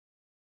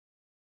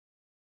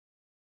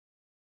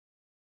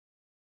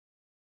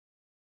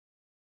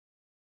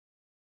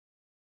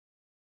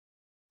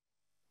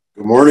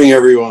Good morning,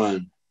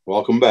 everyone.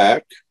 Welcome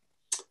back.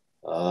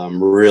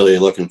 I'm really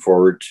looking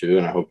forward to,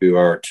 and I hope you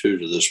are too,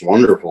 to this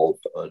wonderful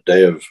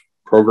day of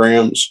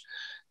programs.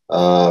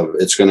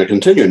 It's going to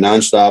continue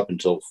nonstop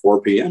until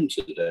 4 p.m.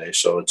 today,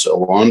 so it's a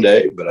long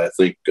day, but I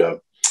think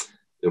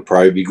you'll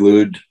probably be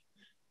glued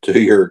to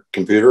your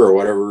computer or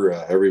whatever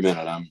every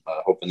minute. I'm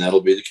hoping that'll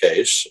be the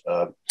case.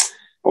 I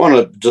want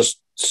to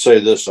just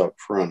say this up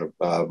front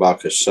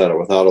about CASETA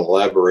without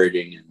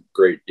elaborating in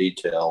great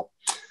detail.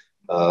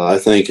 I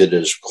think it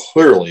has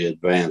clearly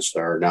advanced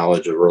our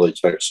knowledge of early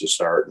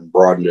Texas art and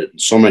broadened it in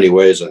so many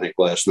ways. I think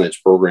last night's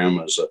program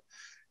was a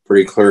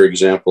pretty clear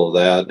example of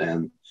that.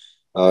 And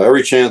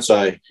every chance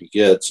I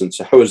get,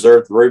 since I was there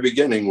at the very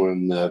beginning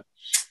when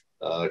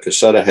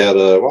CASETA had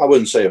I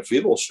wouldn't say a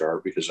feeble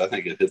start, because I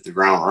think it hit the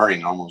ground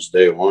running almost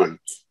day one,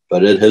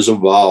 but it has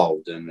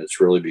evolved and it's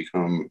really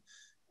become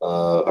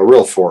a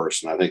real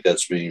force. And I think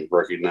that's being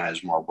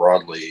recognized more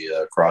broadly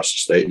across the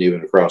state and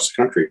even across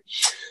the country.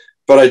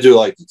 But I do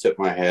like to tip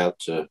my hat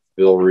to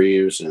Bill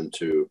Reeves and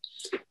to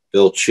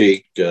Bill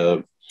Cheek,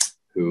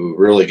 who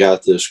really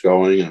got this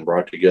going and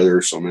brought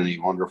together so many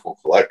wonderful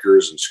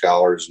collectors and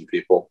scholars and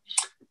people.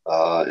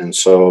 And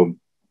so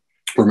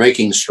we're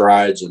making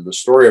strides, and the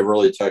story of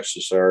early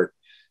Texas art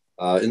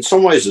in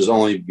some ways has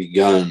only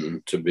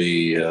begun to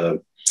be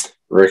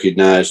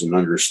recognized and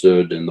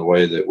understood in the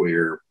way that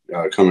we're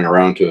coming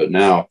around to it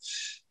now.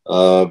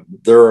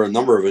 There are a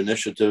number of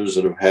initiatives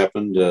that have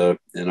happened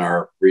in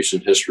our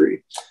recent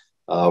history.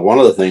 One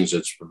of the things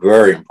that's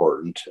very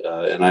important,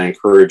 and I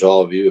encourage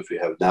all of you, if you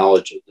have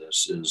knowledge of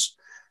this, is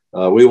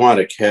we want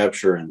to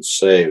capture and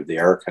save the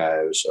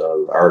archives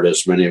of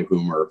artists, many of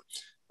whom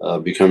are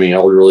becoming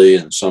elderly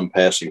and some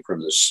passing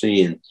from the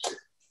scene.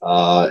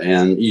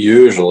 And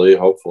usually,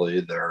 hopefully,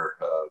 their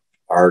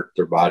art,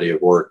 their body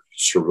of work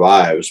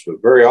survives,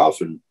 but very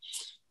often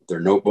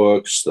their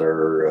notebooks,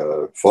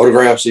 their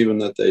photographs even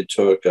that they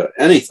took,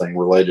 anything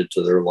related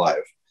to their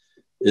life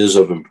is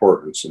of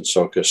importance. And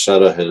so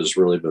CASETA has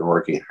really been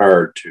working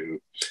hard to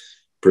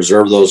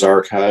preserve those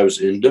archives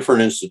in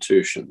different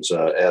institutions.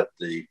 At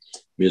the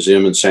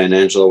museum in San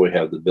Angelo, we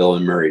have the Bill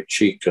and Mary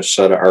Cheek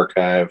CASETA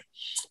archive,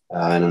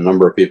 and a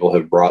number of people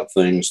have brought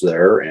things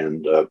there,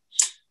 and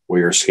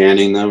we are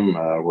scanning them.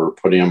 We're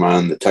putting them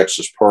on the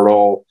Texas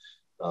portal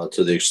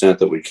to the extent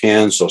that we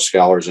can, so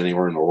scholars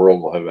anywhere in the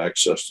world will have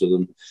access to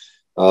them.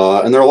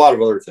 And there are a lot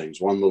of other things.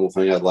 One little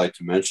thing I'd like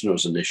to mention, it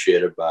was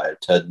initiated by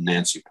Ted and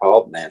Nancy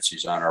Paul.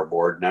 Nancy's on our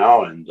board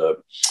now, and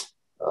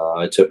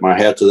I tip my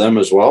hat to them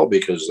as well,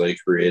 because they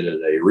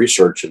created a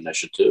research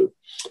initiative.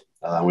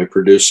 We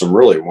produced some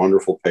really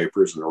wonderful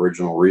papers and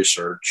original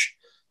research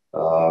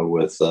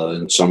with,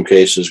 in some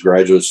cases,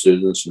 graduate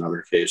students, in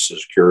other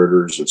cases,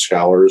 curators and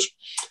scholars.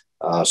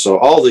 So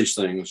all these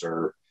things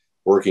are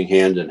working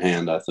hand in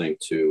hand, I think,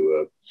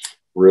 to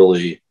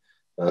really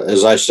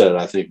as I said,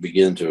 I think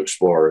begin to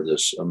explore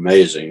this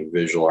amazing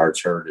visual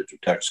arts heritage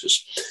of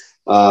Texas.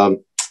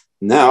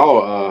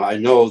 Now, I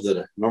know that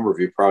a number of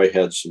you probably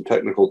had some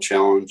technical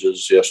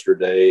challenges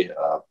yesterday,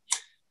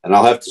 and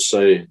I'll have to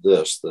say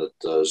this,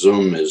 that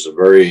Zoom is a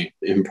very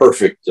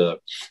imperfect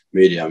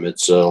medium.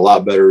 It's a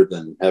lot better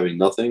than having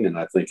nothing, and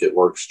I think it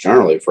works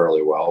generally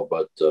fairly well,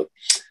 but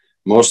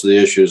most of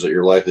the issues that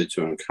you're likely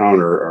to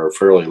encounter are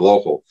fairly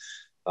local.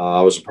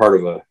 I was a part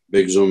of a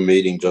big Zoom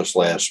meeting just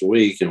last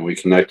week, and we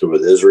connected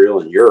with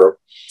Israel and Europe,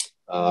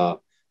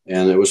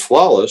 and it was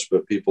flawless,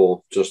 but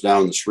people just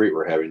down the street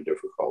were having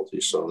difficulty.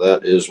 So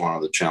that is one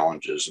of the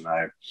challenges, and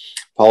I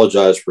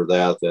apologize for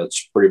that.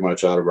 That's pretty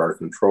much out of our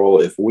control.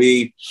 If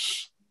we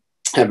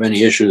have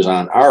any issues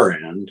on our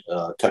end,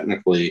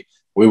 technically,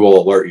 we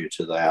will alert you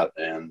to that,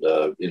 and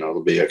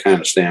it'll be a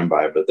kind of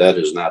standby, but that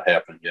has not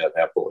happened yet,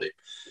 happily.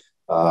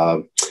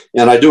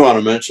 And I do want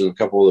to mention a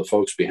couple of the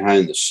folks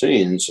behind the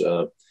scenes,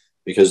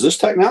 because this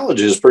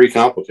technology is pretty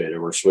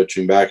complicated. We're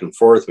switching back and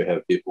forth. We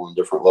have people in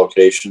different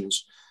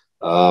locations.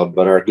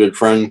 But our good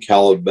friend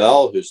Caleb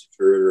Bell, who's the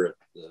curator at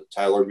the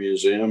Tyler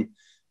Museum,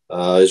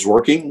 is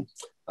working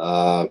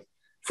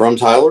from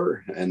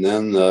Tyler. And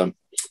then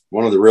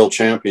one of the real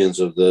champions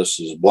of this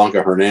is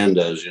Blanca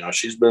Hernandez.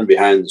 She's been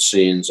behind the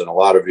scenes, and a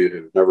lot of you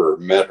have never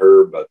met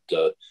her, but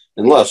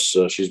unless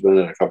she's been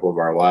at a couple of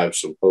our live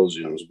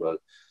symposiums, but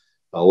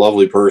a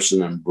lovely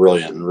person and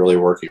brilliant and really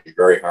working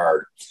very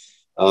hard.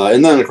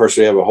 And then, of course,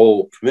 we have a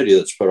whole committee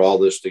that's put all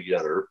this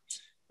together.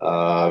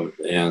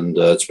 And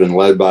it's been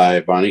led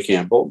by Bonnie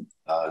Campbell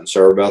and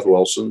Sarah Beth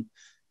Wilson.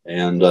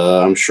 And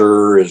I'm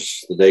sure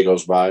as the day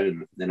goes by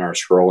and in our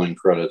scrolling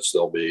credits,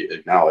 they'll be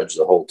acknowledged,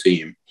 the whole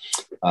team.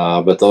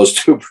 But those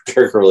two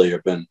particularly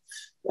have been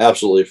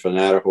absolutely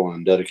fanatical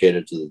and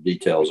dedicated to the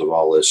details of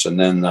all this. And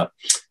then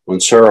when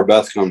Sarah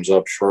Beth comes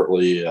up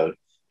shortly,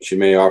 she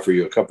may offer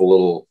you a couple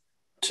little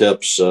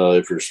tips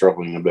if you're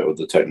struggling a bit with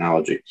the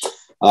technology.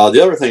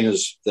 The other thing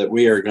is that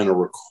we are going to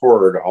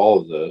record all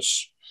of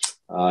this.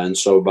 And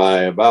so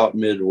by about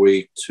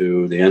midweek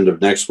to the end of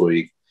next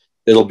week,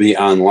 it'll be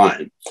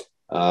online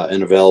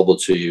and available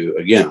to you,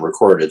 again,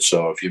 recorded.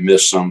 So if you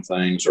miss some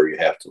things or you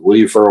have to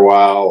leave for a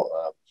while,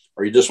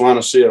 or you just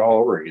want to see it all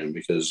over again,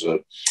 because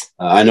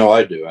I know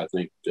I do. I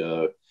think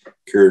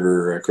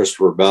curator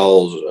Christopher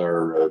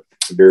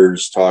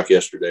Beer's talk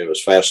yesterday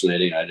was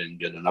fascinating. I didn't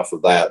get enough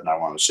of that, and I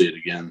want to see it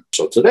again.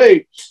 So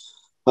today,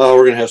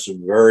 we're going to have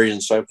some very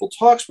insightful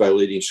talks by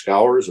leading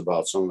scholars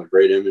about some of the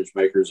great image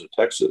makers of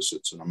Texas.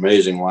 It's an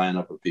amazing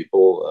lineup of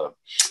people.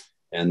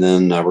 And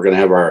then we're going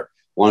to have our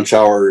lunch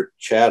hour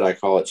chat. I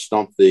call it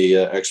Stump the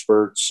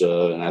Experts,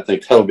 and I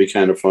think that'll be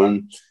kind of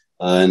fun.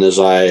 And as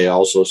I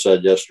also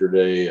said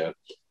yesterday,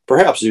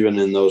 perhaps even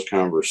in those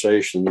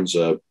conversations,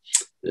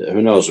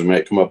 who knows, we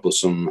might come up with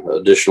some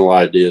additional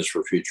ideas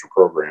for future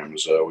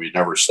programs. We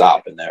never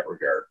stop in that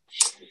regard.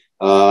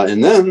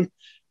 And then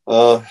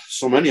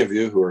so many of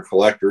you who are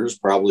collectors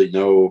probably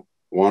know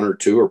one or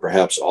two or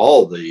perhaps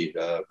all the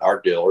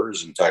art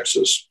dealers in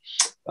Texas,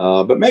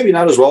 but maybe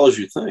not as well as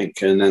you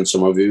think. And then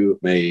some of you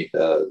may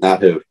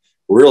not have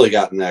really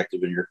gotten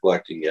active in your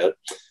collecting yet.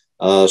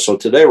 So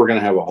today we're going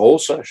to have a whole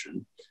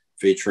session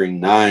featuring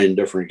 9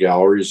 different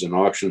galleries and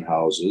auction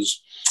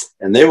houses,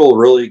 and they will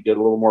really get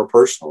a little more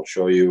personal,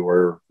 show you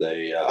where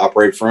they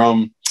operate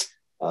from,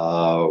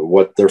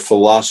 what their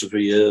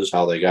philosophy is,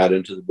 how they got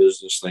into the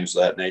business, things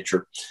of that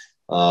nature.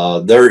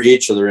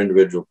 Each of their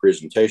individual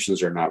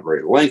presentations are not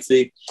very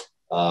lengthy,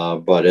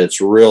 but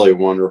it's really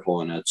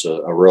wonderful, and it's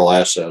a real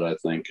asset, I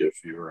think, if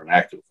you're an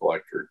active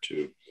collector,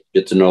 to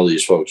get to know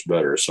these folks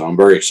better. So I'm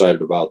very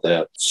excited about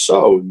that.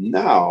 So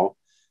now,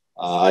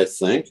 I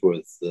think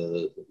with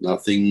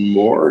nothing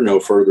more, no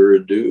further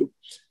ado,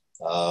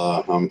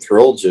 I'm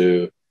thrilled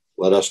to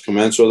let us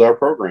commence with our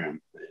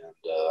program,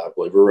 and I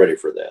believe we're ready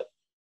for that.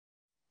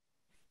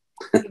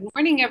 Good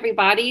morning,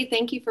 everybody.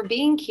 Thank you for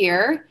being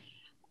here.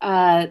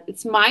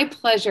 It's my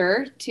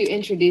pleasure to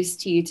introduce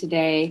to you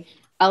today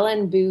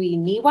Ellen Buie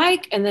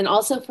Niewyk, and then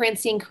also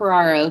Francine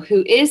Carraro,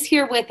 who is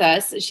here with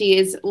us. She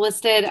is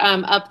listed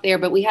up there,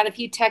 but we had a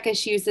few tech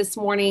issues this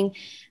morning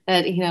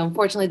that,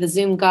 unfortunately the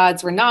Zoom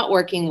gods were not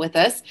working with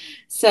us.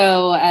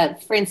 So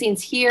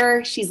Francine's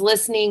here, she's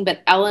listening,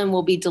 but Ellen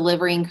will be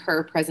delivering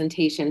her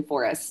presentation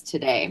for us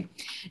today.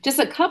 Just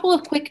a couple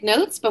of quick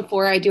notes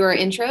before I do our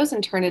intros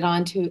and turn it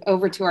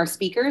over to our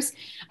speakers.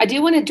 I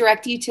do want to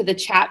direct you to the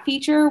chat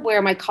feature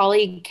where my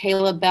colleague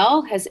Kayla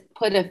Bell has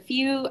put a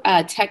few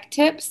tech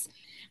tips.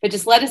 But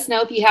just let us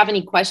know if you have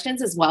any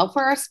questions as well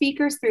for our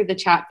speakers through the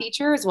chat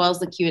feature, as well as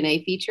the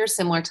Q&A feature,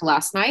 similar to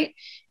last night.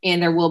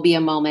 And there will be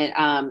a moment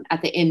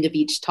at the end of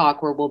each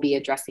talk where we'll be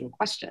addressing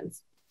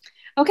questions.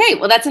 Okay,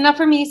 well, that's enough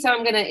for me. So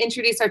I'm going to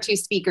introduce our 2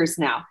 speakers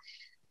now.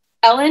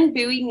 Ellen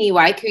Buie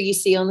Niewyk, who you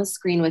see on the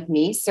screen with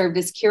me, served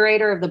as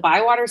curator of the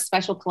Bywaters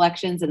Special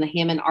Collections in the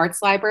Hamon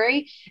Arts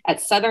Library at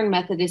Southern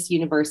Methodist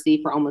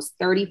University for almost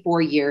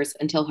 34 years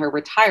until her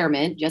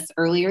retirement just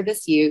earlier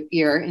this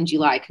year in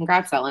July.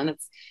 Congrats, Ellen.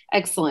 That's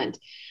excellent.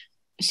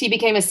 She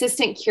became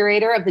assistant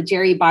curator of the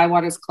Jerry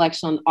Bywaters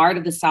Collection on Art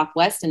of the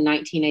Southwest in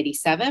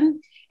 1987,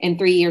 and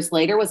 3 years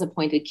later was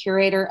appointed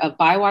curator of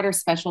Bywaters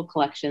Special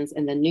Collections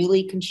in the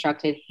newly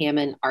constructed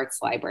Hamon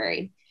Arts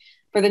Library.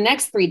 For the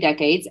next 3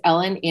 decades,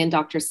 Ellen and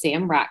Dr.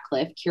 Sam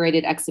Ratcliffe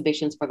curated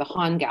exhibitions for the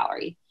Hahn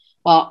Gallery.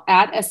 While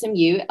at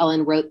SMU,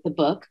 Ellen wrote the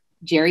book,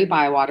 Jerry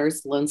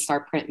Bywaters, Lone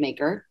Star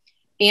Printmaker,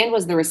 and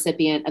was the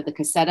recipient of the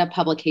CASETA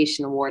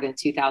Publication Award in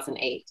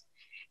 2008.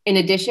 In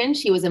addition,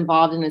 she was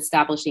involved in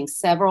establishing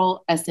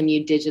several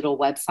SMU digital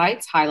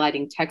websites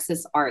highlighting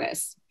Texas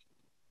artists.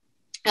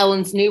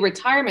 Ellen's new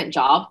retirement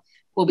job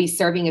will be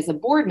serving as a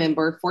board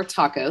member for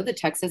TACO, the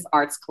Texas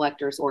Arts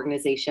Collectors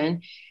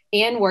Organization,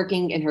 and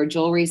working in her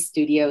jewelry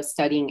studio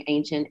studying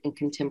ancient and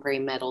contemporary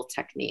metal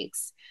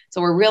techniques.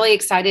 So we're really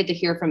excited to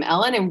hear from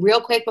Ellen. And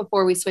real quick,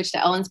 before we switch to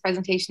Ellen's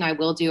presentation, I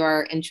will do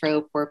our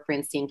intro for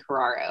Francine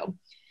Carraro.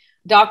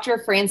 Dr.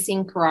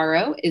 Francine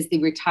Carraro is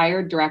the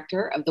retired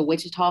director of the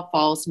Wichita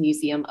Falls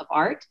Museum of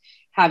Art,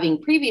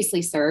 having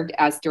previously served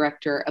as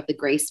director of the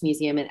Grace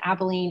Museum in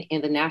Abilene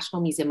and the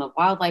National Museum of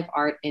Wildlife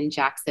Art in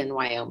Jackson,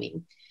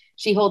 Wyoming.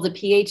 She holds a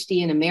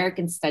Ph.D. in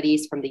American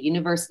Studies from the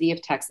University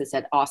of Texas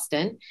at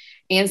Austin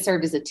and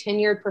served as a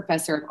tenured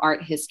professor of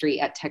art history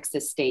at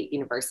Texas State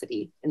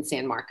University in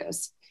San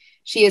Marcos.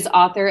 She is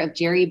author of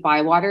Jerry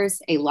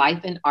Bywaters, A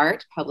Life in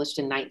Art, published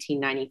in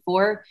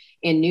 1994,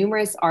 and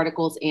numerous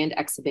articles and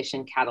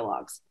exhibition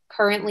catalogs.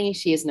 Currently,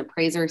 she is an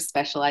appraiser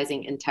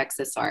specializing in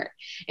Texas art.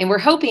 And we're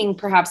hoping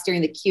perhaps during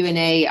the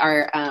Q&A,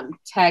 our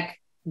tech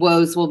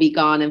woes will be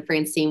gone and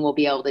Francine will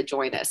be able to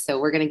join us. So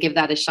we're going to give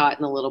that a shot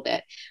in a little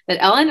bit. But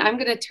Ellen, I'm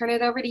going to turn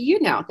it over to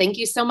you now. Thank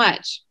you so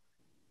much.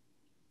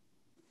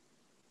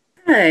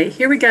 Okay,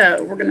 here we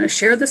go. We're going to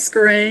share the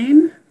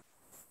screen.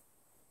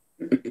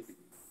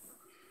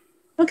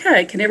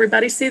 Okay, can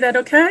everybody see that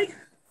okay?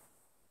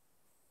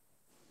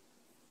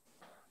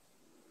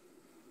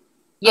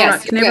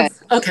 Yes, all right,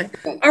 okay,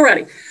 all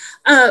righty.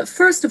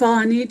 First of all,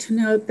 I need to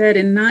note that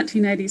in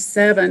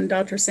 1987,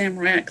 Dr. Sam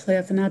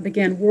Ratcliffe and I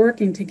began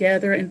working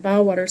together in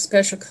Bywaters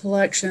Special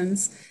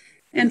Collections,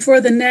 and for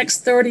the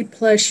next 30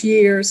 plus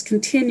years,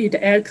 continued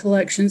to add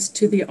collections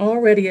to the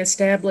already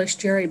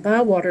established Jerry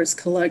Bywaters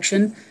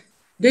collection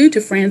due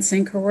to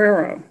Francine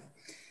Carraro.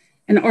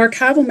 And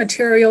archival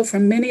material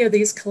from many of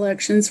these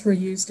collections were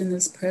used in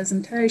this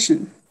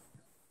presentation.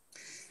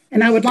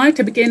 And I would like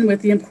to begin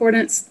with the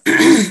importance,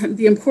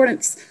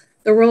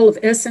 the role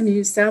of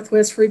SMU's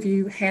Southwest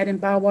Review had in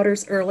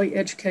Bywaters' early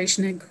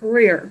education and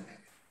career.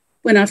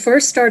 When I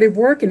first started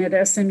working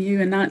at SMU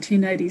in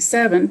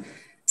 1987,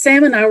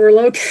 Sam and I were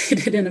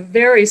located in a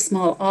very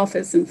small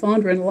office in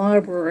Fondren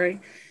Library,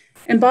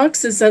 and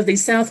boxes of the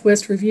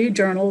Southwest Review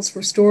journals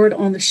were stored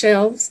on the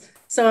shelves,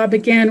 so I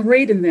began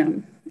reading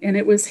them. And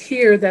it was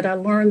here that I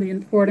learned the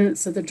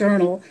importance of the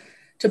journal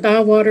to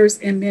Bywaters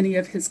and many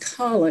of his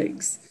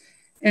colleagues.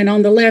 And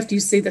on the left, you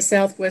see the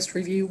Southwest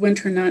Review,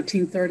 Winter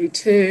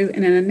 1932,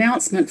 and an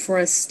announcement for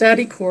a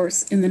study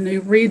course in the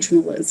new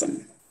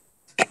regionalism.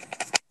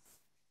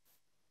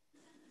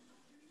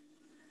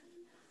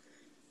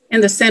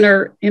 And the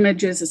center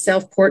image is a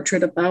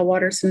self-portrait of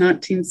Bywaters in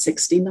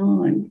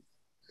 1969.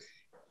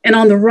 And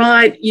on the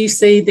right, you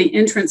see the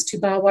entrance to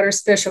Bywaters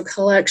Special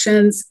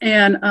Collections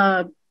and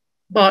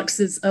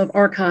boxes of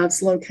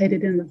archives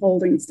located in the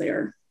holdings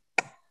there.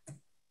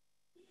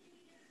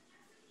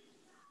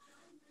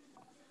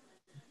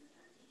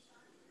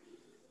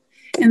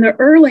 In the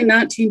early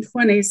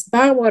 1920s,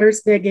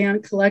 Bywaters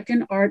began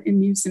collecting art in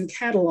museum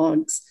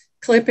catalogs,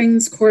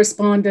 clippings,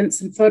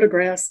 correspondence, and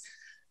photographs,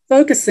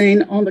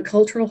 focusing on the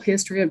cultural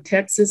history of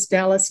Texas,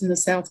 Dallas, and the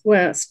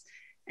Southwest,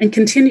 and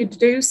continued to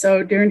do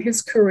so during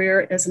his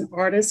career as an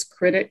artist,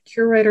 critic,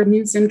 curator,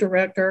 museum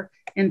director,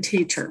 and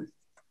teacher.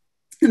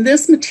 And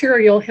this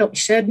material helped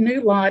shed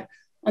new light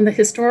on the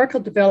historical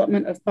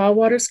development of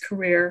Bywaters'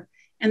 career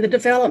and the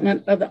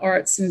development of the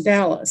arts in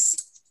Dallas.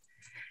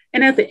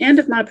 And at the end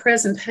of my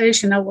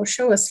presentation, I will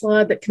show a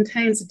slide that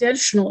contains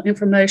additional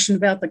information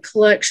about the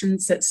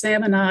collections that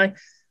Sam and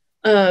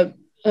I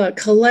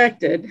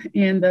collected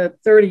in the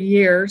 30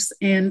 years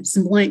and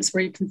some links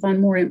where you can find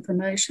more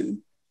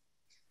information.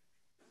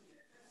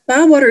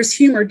 Bywaters'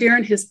 humor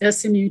during his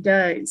SMU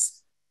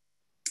days.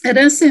 At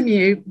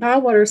SMU,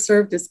 Bywaters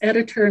served as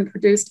editor and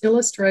produced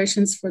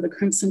illustrations for the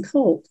Crimson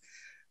Colt,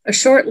 a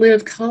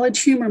short-lived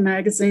college humor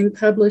magazine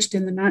published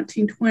in the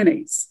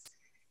 1920s.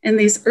 In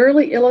these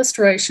early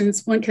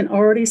illustrations, one can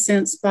already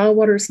sense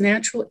Bywaters'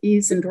 natural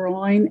ease in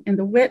drawing and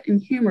the wit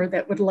and humor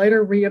that would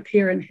later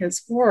reappear in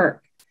his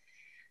work.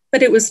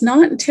 But it was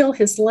not until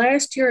his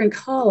last year in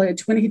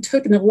college, when he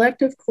took an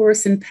elective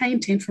course in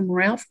painting from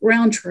Ralph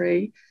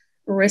Roundtree,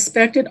 a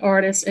respected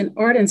artist and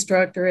art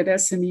instructor at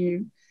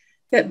SMU,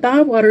 that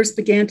Bywaters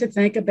began to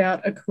think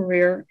about a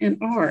career in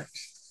art.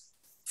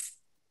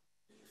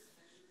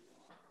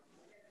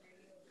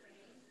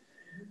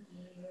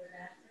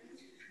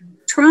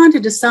 Trying to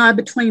decide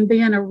between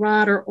being a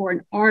writer or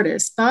an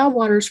artist,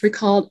 Bywaters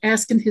recalled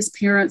asking his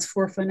parents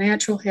for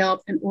financial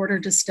help in order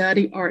to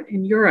study art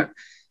in Europe,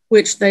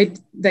 which they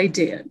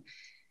did,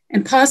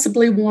 and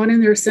possibly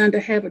wanting their son to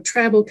have a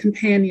travel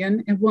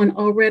companion and one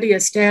already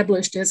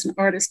established as an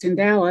artist in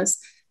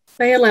Dallas.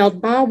 They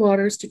allowed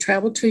Bywaters to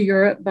travel to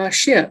Europe by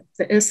ship,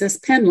 the SS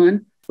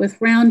Penland,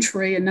 with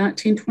Roundtree in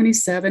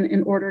 1927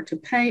 in order to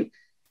paint,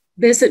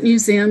 visit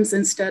museums,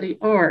 and study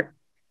art.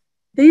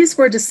 These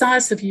were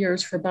decisive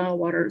years for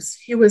Bywaters.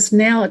 He was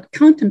now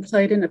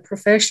contemplating a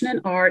profession in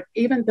art,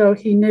 even though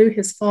he knew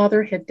his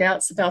father had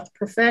doubts about the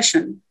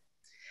profession.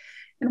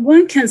 And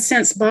one can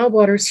sense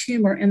Bywaters'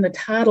 humor in the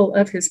title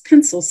of his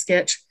pencil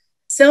sketch,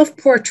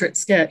 Self-Portrait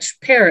Sketch,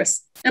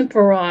 Paris,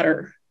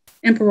 Imperator.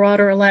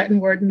 Imperator, a Latin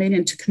word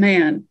meaning to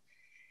command.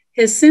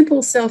 His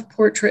simple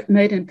self-portrait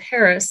made in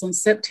Paris on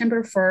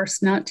September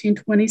 1st,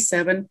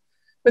 1927,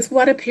 with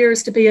what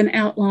appears to be an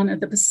outline of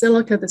the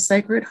Basilica of the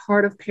Sacred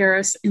Heart of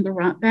Paris in the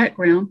right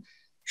background,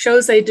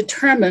 shows a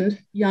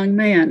determined young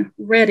man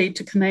ready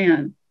to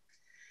command.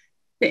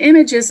 The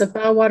images of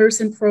Bywaters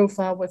in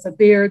profile with a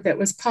beard that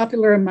was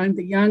popular among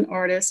the young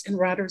artists and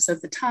writers of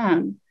the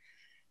time.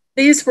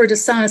 These were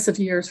decisive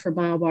years for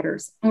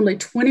Bywaters. Only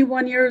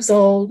 21 years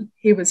old,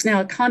 he was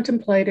now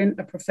contemplating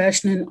a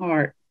profession in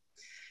art.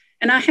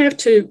 And I have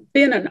to,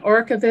 being an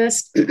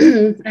archivist,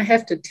 I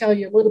have to tell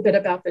you a little bit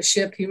about the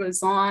ship he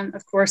was on.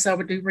 Of course, I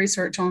would do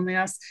research on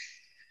this.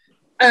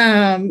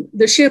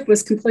 The ship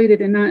was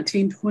completed in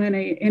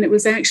 1920, and it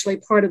was actually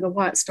part of the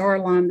White Star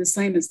Line, the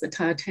same as the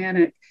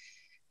Titanic.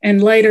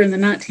 And later in the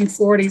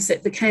 1940s,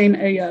 it became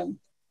a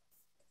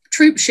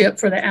troop ship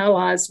for the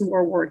Allies in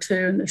World War II,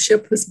 and the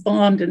ship was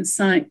bombed and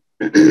sank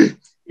in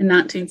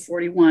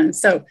 1941.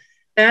 So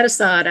that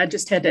aside, I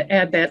just had to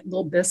add that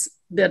little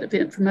bit of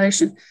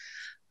information.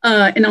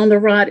 And on the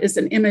right is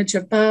an image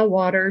of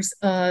Bywaters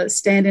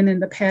standing in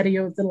the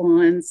patio of the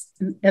Lions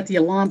at the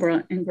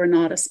Alhambra in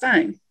Granada,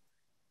 Spain.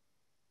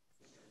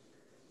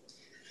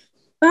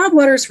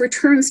 Bywaters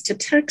returns to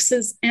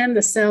Texas and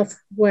the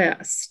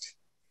Southwest.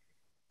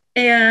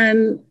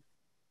 And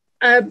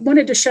I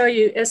wanted to show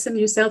you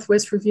SMU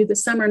Southwest Review, the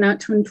summer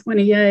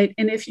 1928.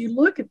 And if you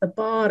look at the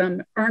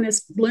bottom,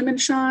 Ernest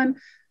Blumenschein,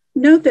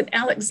 note that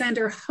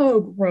Alexander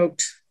Hogue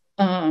wrote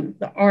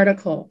the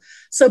article.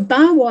 So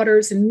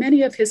Bywaters and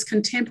many of his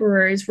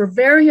contemporaries were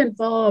very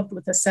involved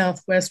with the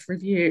Southwest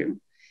Review.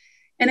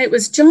 And it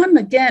was John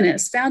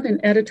McGinnis, founding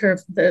editor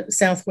of the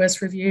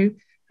Southwest Review,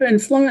 who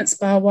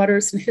influenced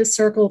Bywaters and his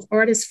circle of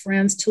artist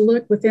friends to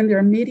look within their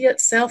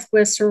immediate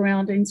Southwest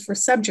surroundings for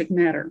subject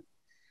matter.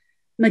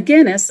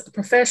 McGinnis, a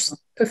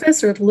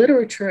professor of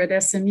literature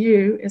at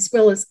SMU, as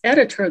well as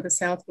editor of the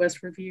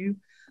Southwest Review,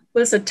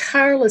 was a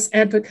tireless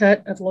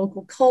advocate of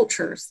local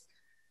cultures.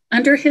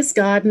 Under his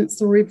guidance,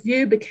 the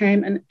review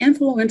became an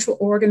influential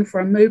organ for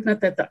a movement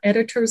that the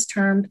editors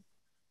termed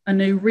a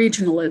new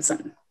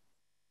regionalism.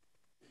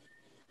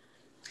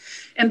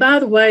 And by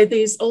the way,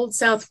 these old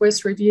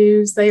Southwest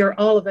reviews, they are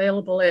all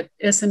available at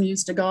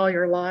SMU's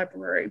DeGolyer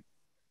Library.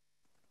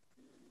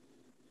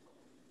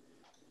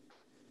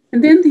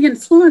 And then the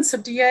influence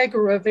of Diego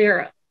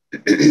Rivera.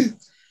 And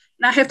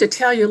I have to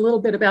tell you a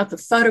little bit about the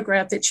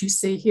photograph that you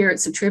see here.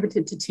 It's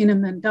attributed to Tina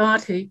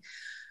Mendotti.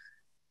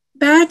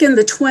 Back in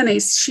the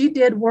 1920s, she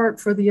did work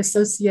for the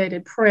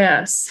Associated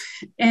Press.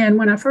 And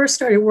when I first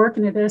started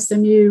working at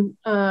SMU,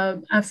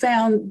 I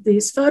found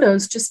these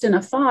photos just in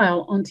a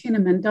file on Tina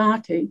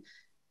Mendotti.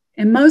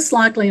 And most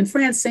likely, and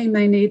Francine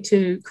may need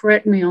to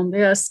correct me on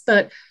this,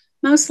 but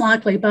most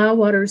likely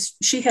Bywaters,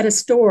 she had a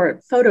store,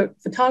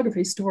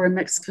 photography store in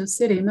Mexico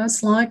City.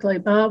 Most likely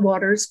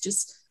Bywaters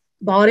just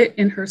bought it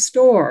in her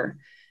store.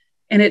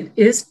 And it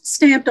is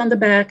stamped on the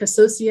back,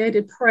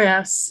 Associated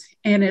Press.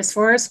 And as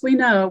far as we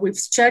know, we've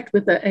checked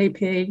with the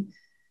AP,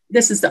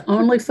 this is the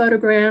only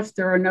photograph.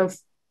 There are no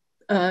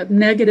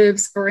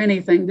negatives or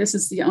anything. This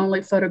is the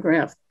only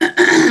photograph.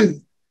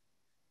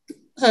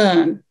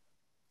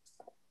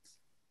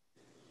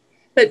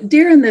 But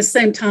during this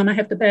same time, I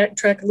have to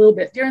backtrack a little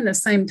bit. During the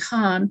same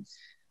time,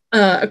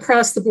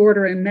 across the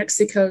border in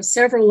Mexico,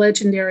 several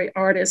legendary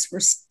artists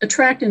were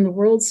attracting the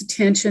world's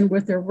attention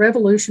with their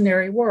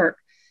revolutionary work,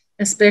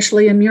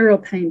 especially in mural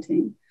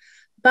painting.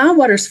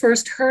 Bywaters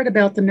first heard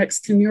about the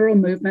Mexican mural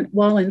movement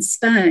while in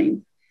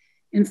Spain.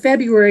 In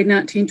February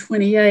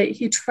 1928,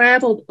 he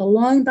traveled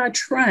alone by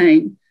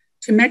train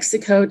to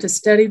Mexico to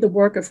study the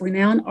work of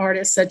renowned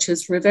artists such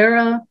as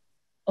Rivera,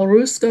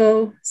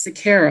 Orozco,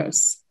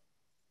 Siqueiros.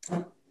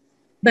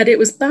 But it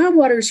was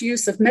Bywaters'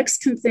 use of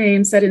Mexican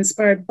themes that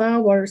inspired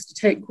Bywaters to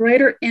take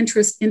greater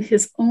interest in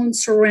his own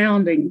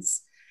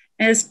surroundings,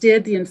 as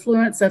did the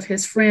influence of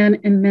his friend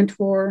and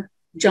mentor,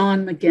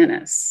 John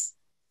McGinnis.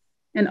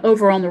 And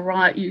over on the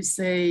right, you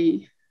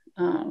see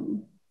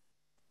the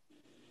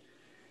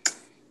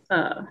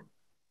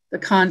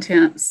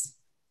contents.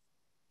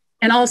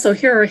 And also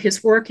here are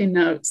his working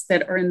notes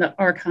that are in the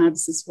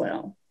archives as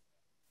well.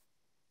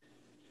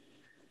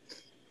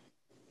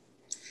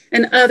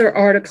 And other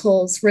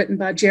articles written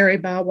by Jerry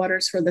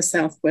Bywaters for the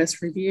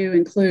Southwest Review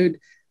include,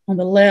 on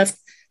the left,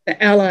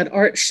 the Allied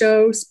Art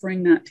Show,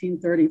 Spring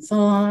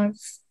 1935,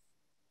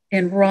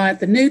 and right,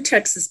 the New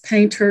Texas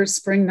Painters,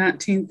 Spring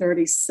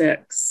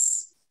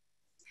 1936.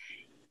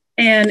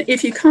 And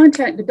if you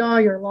contact the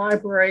DeGolyer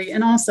Library,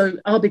 and also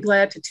I'll be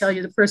glad to tell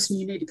you the person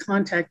you need to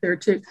contact there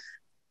too,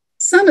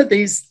 some of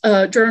these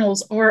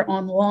journals are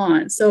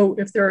online. So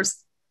if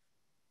there's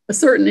a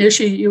certain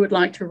issue you would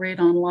like to read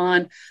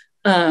online,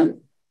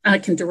 I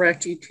can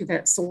direct you to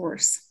that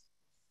source.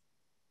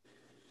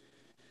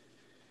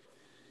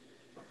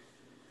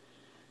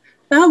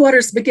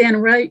 Bywaters began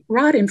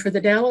writing for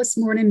the Dallas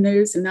Morning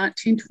News in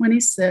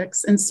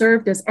 1926 and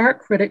served as art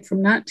critic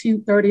from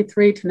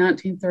 1933 to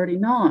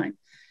 1939.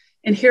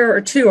 And here are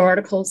two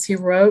articles he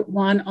wrote.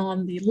 One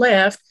on the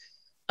left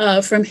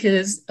from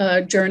his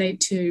journey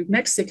to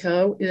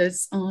Mexico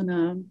is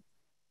on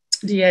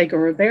Diego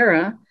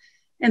Rivera.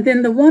 And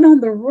then the one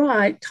on the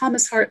right,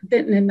 Thomas Hart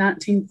Benton in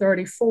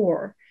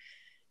 1934.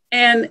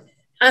 And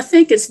I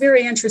think it's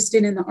very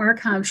interesting in the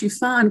archives, you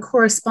find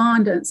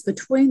correspondence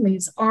between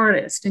these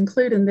artists,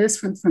 including this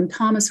from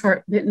Thomas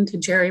Hart Benton to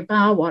Jerry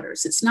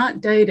Bywaters. It's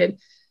not dated,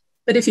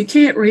 but if you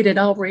can't read it,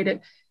 I'll read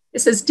it.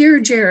 It says,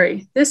 "Dear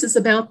Jerry, this is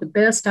about the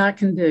best I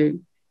can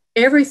do.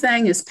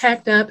 Everything is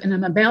packed up and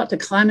I'm about to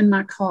climb in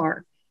my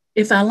car.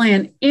 If I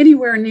land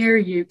anywhere near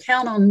you,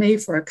 count on me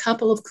for a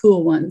couple of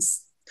cool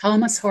ones.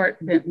 Thomas Hart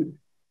Benton."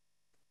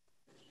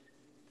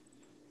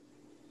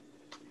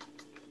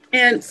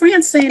 And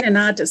Francine and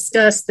I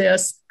discussed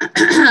this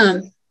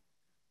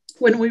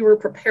when we were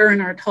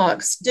preparing our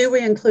talks. Do we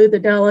include the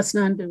Dallas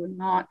Nine? Do we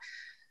not?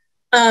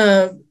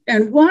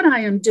 And what I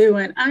am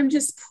doing, I'm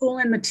just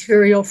pulling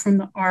material from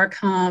the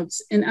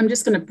archives, and I'm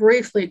just going to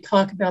briefly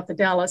talk about the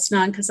Dallas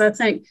Nine because I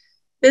think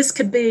this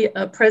could be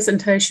a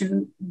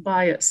presentation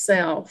by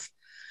itself.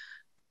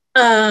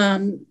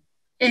 And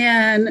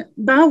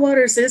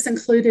Bywaters is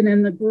included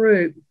in the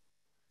group.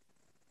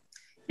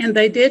 And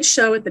they did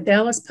show at the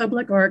Dallas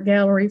Public Art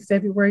Gallery,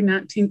 February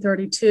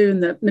 1932, in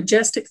the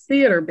Majestic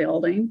Theater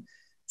building,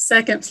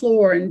 second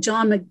floor. And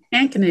John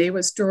McAnkeny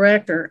was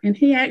director, and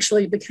he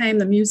actually became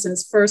the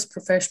Museum's first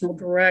professional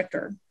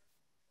director.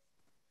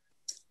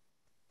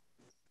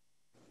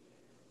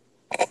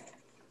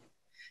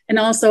 And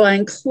also I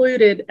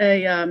included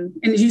and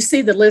you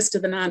see the list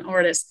of the 9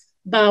 artists: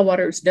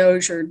 Bywaters,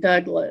 Dozier,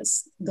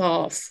 Douglas,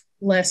 Goff,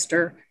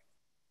 Lester,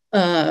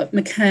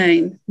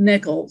 McCain,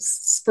 Nichols,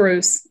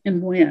 Spruce,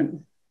 and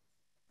Wynn.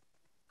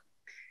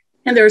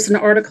 And there's an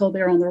article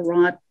there on the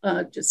right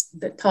just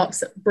that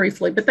talks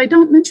briefly, but they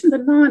don't mention the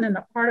non in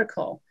the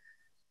article.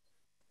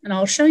 And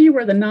I'll show you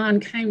where the non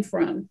came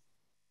from.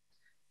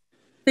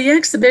 The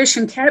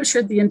exhibition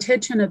captured the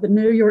attention of the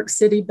New York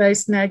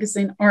City-based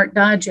magazine Art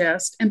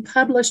Digest and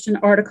published an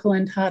article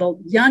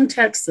entitled Young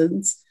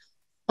Texans,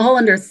 All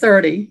Under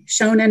 30,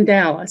 shown in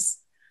Dallas.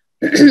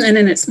 And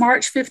in its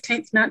March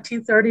 15th,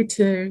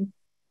 1932,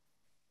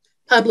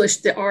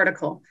 published the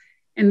article.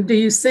 And do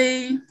you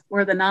see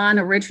where the non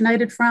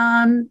originated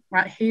from?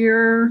 Right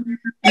here.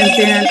 And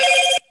then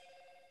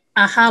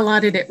I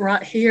highlighted it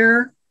right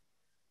here.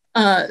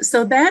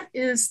 So that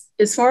is,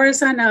 as far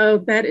as I know,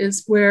 that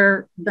is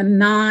where the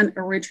non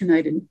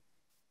originated,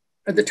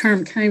 or the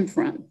term came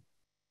from.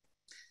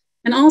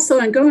 And also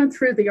in going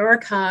through the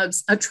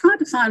archives, I tried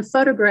to find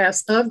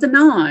photographs of the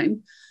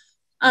nine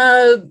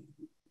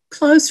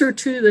closer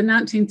to the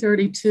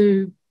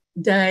 1932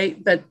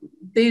 date, but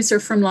these are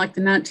from like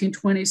the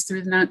 1920s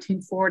through the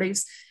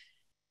 1940s.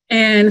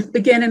 And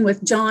beginning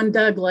with John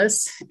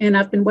Douglas, and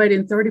I've been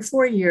waiting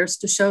 34 years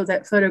to show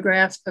that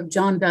photograph of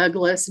John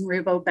Douglas and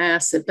Rebo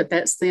Bassett, but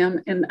that's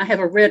them. And I have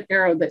a red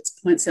arrow that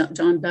points out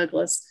John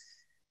Douglas.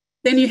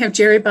 Then you have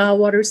Jerry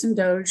Bywaters and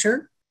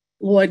Dozier,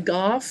 Lloyd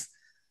Goff,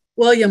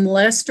 William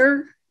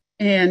Lester,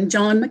 and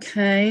John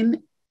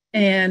McCain.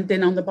 And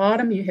then on the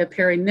bottom, you have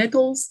Perry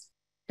Nichols,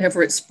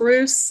 Everett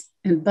Spruce,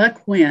 and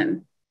Buck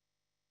Wynn.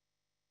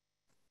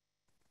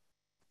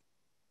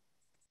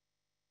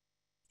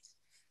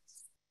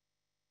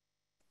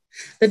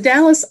 The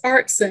Dallas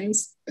art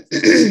scenes,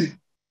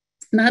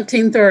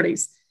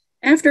 1930s.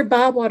 After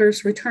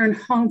Bywaters returned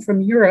home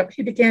from Europe,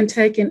 he began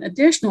taking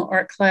additional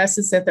art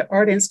classes at the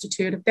Art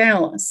Institute of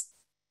Dallas,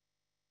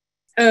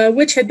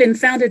 which had been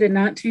founded in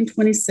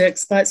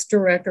 1926 by its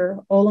director,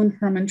 Olin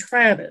Herman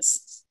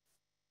Travis.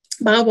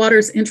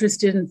 Bywaters,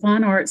 interested in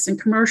fine arts and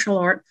commercial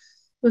art,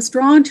 was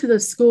drawn to the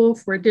school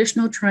for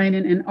additional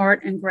training in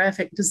art and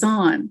graphic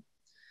design.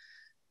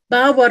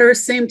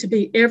 Bywaters seemed to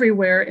be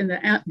everywhere in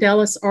the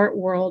Dallas art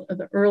world of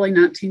the early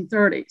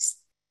 1930s.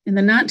 In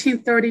the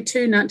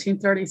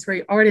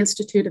 1932-1933 Art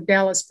Institute of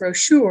Dallas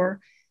brochure,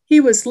 he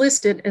was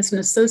listed as an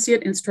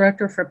associate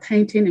instructor for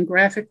painting and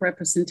graphic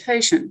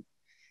representation.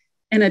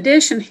 In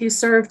addition, he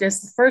served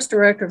as the first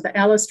director of the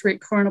Alice Street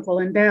Carnival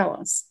in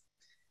Dallas.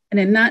 And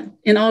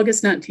in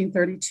August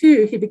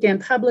 1932, he began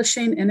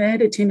publishing and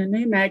editing a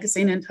new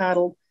magazine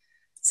entitled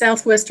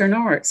Southwestern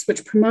Arts,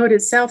 which promoted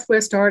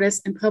Southwest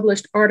artists and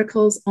published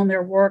articles on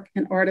their work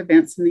and art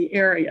events in the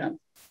area.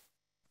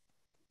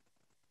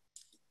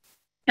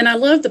 And I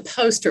love the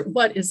poster,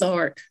 What is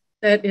Art?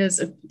 That is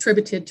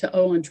attributed to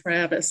Olin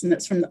Travis, and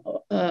that's from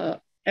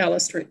the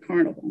Alice Street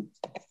Carnival.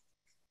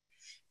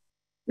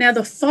 Now,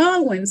 the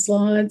following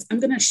slides, I'm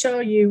going to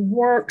show you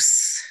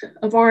works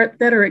of art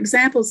that are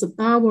examples of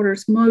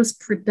Bywaters'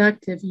 most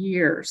productive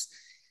years.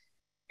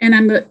 And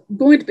I'm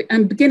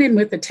beginning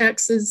with the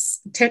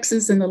Texas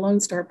and the Lone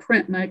Star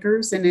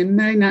printmakers. And in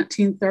May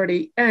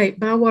 1938,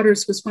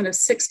 Bywaters was one of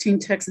 16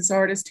 Texas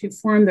artists who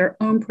formed their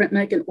own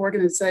printmaking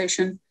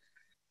organization,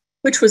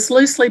 which was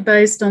loosely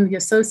based on the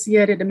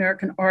Associated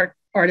American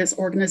Artists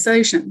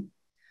Organization.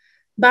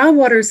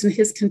 Bywaters and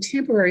his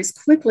contemporaries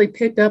quickly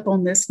picked up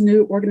on this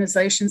new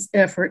organization's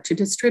effort to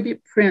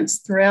distribute prints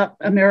throughout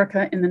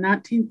America in the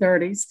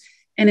 1930s,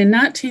 and in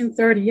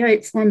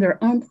 1938 formed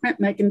their own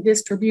printmaking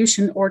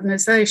distribution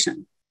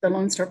organization, the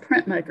Lone Star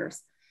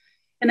Printmakers.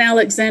 And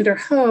Alexander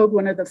Hogue,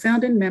 one of the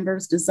founding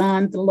members,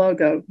 designed the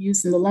logo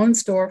using the Lone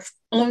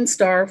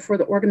Star for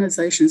the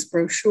organization's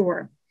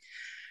brochure.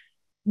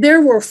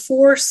 There were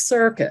 4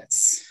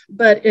 circuits,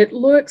 but it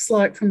looks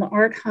like from the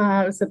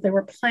archives that they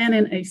were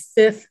planning a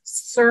 5th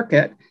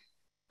circuit,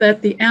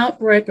 but the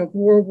outbreak of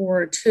World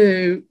War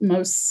II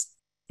most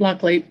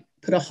likely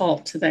put a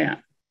halt to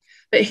that.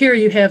 But here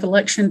you have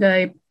Election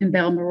Day in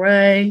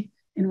Balmorhea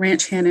and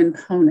Ranch Hand and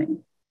Pony.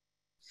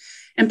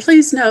 And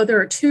please know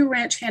there are 2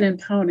 Ranch Hand and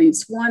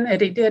Ponies, one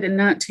that he did in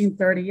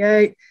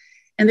 1938,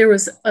 and there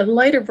was a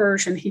later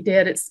version he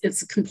did.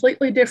 It's a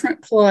completely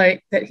different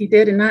plate that he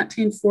did in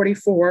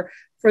 1944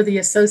 for the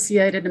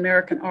Associated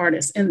American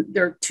Artists, and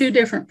there are 2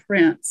 different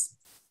prints.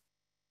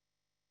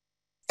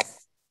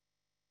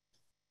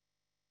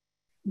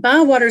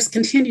 Bywaters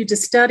continued to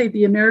study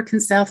the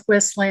American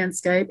Southwest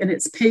landscape and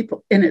its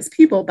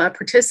people by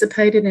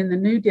participating in the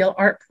New Deal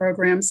art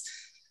programs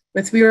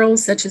with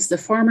murals such as the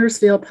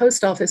Farmersville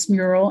Post Office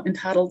mural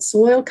entitled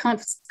Soil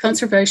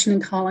Conservation in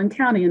Collin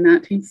County in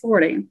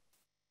 1940.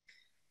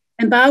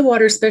 And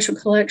Bywaters Special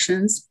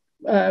Collections,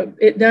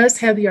 it does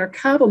have the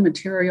archival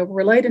material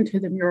relating to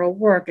the mural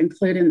work,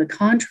 including the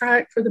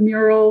contract for the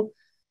mural,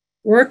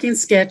 working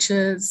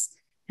sketches,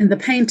 and the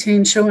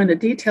painting showing the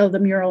detail of the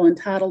mural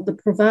entitled The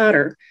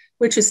Provider,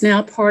 which is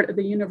now part of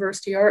the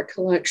University Art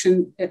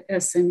Collection at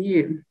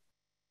SMU.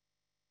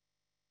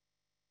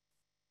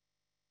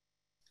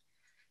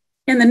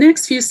 And the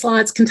next few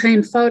slides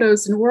contain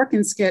photos and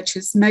working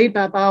sketches made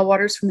by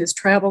Bywaters from his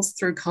travels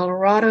through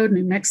Colorado,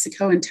 New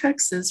Mexico, and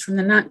Texas from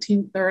the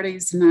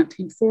 1930s and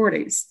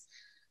 1940s.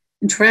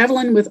 And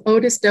traveling with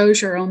Otis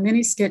Dozier on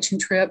many sketching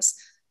trips,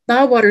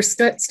 Bywaters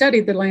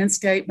studied the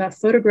landscape by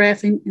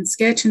photographing and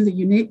sketching the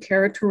unique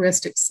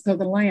characteristics of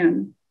the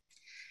land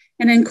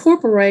and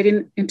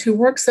incorporating into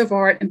works of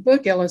art and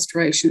book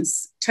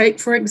illustrations. Take,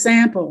 for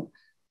example,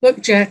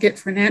 Book Jacket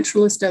for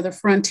Naturalists of the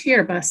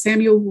Frontier by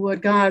Samuel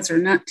Wood Geyser,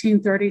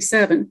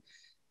 1937,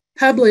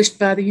 published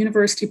by the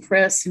University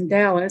Press in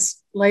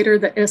Dallas, later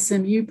the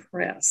SMU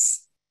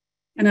Press.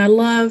 And I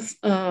love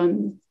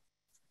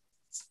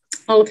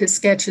all of his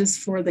sketches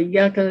for the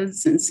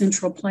yuccas and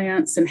central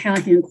plants and how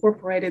he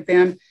incorporated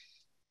them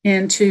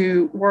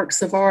into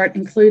works of art,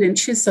 including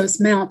Chisos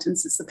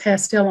Mountains. It's a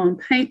pastel on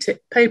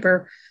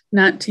paper,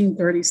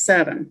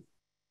 1937.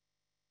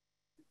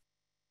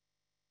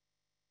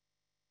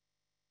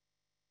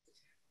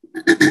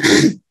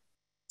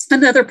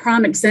 Another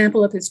prime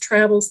example of his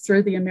travels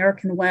through the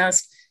American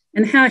West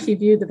and how he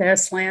viewed the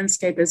vast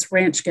landscape is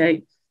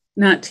Ranchgate,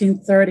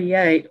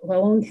 1938,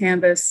 oil on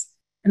canvas,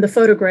 and the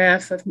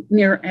photograph of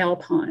near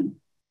Alpine.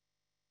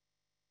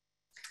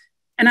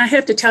 And I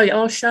have to tell you,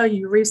 I'll show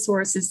you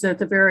resources at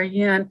the very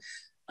end,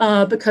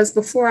 because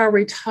before I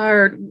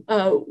retired,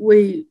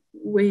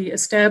 we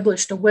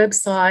established a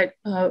website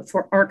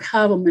for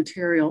archival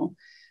material,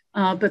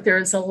 but there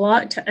is a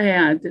lot to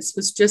add. This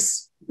was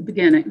just the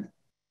beginning.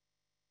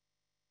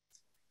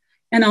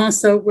 And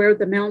also Where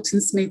the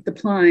Mountains Meet the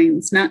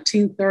Plains,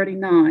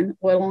 1939,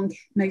 oil on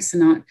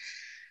masonite.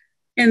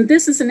 And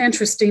this is an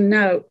interesting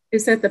note,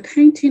 is that the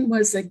painting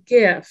was a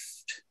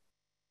gift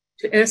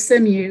to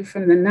SMU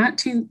from the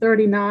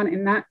 1939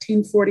 and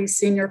 1940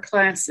 senior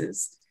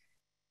classes.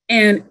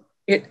 And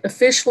it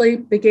officially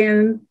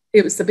began,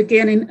 it was the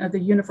beginning of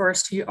the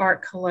university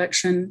art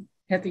collection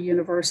at the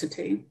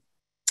university.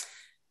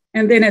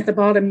 And then at the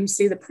bottom, you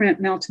see the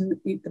print Mountain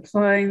Meet the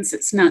Plains.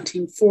 It's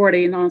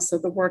 1940, and also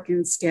the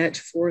working sketch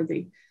for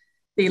the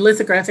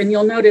lithograph. And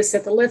you'll notice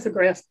that the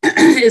lithograph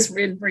is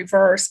in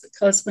reverse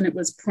because when it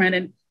was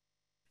printed,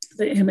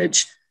 the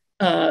image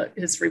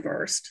is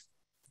reversed.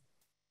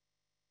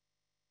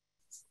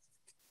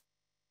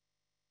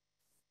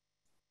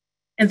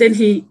 And then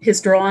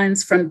his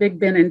drawings from Big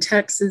Bend in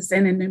Texas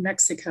and in New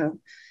Mexico.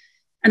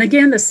 And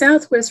again, the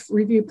Southwest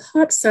Review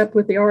pops up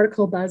with the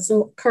article by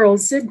Carl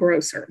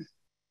Ziegrosser.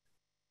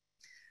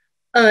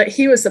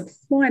 He was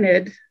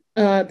appointed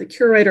the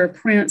curator of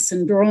prints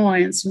and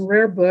drawings and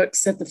rare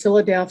books at the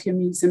Philadelphia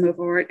Museum of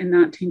Art in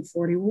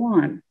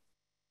 1941.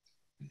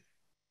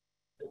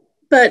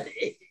 But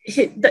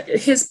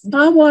his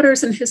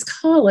Bywaters and his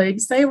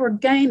colleagues, they were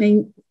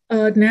gaining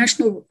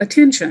national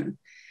attention.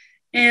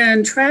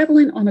 And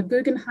traveling on a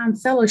Guggenheim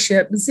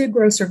Fellowship,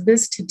 Ziegrosser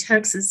visited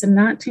Texas in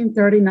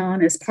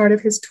 1939 as part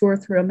of his tour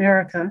through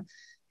America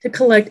to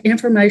collect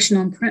information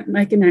on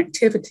printmaking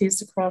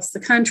activities across the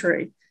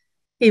country.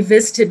 He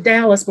visited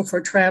Dallas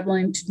before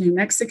traveling to New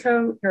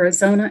Mexico,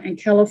 Arizona, and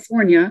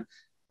California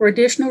for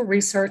additional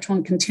research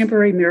on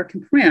contemporary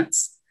American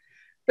prints,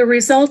 the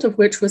result of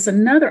which was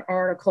another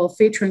article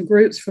featuring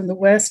groups from the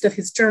west of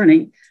his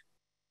journey.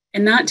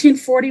 In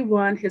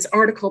 1941, his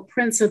article,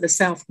 Prints of the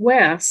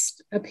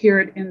Southwest,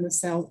 appeared in the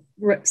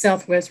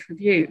Southwest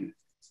Review.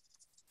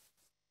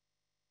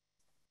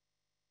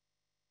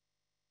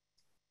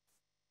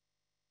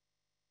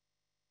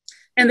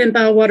 And then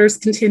Bywaters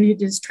continued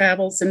his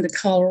travels into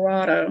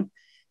Colorado.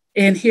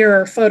 And here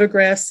are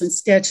photographs and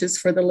sketches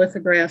for the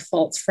lithograph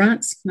False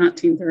Fronts,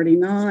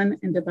 1939,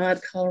 and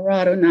Divide,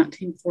 Colorado,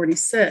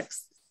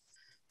 1946.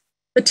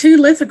 The two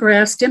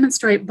lithographs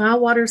demonstrate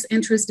Bywaters'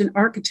 interest in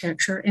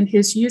architecture and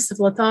his use of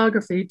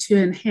lithography to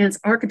enhance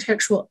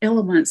architectural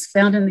elements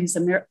found in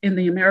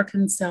the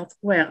American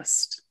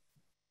Southwest.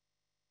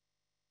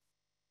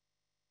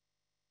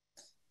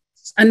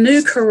 A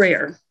new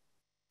career.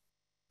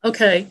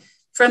 Okay,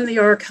 from the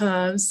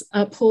archives,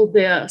 I pulled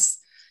this.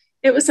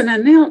 It was an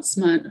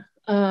announcement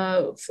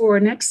for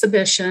an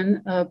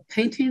exhibition of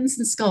paintings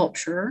and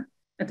sculpture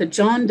at the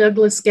John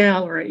Douglas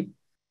Gallery,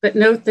 but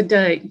note the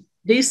date,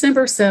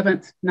 December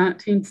 7th,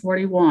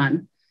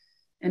 1941.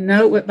 And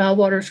note what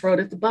Bywaters wrote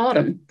at the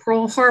bottom,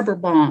 Pearl Harbor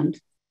bombed,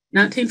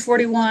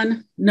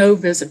 1941, no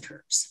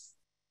visitors.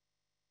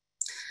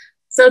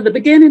 So the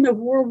beginning of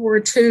World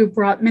War II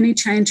brought many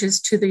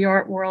changes to the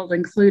art world,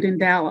 including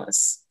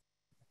Dallas.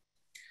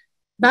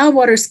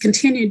 Bywaters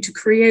continued to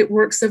create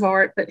works of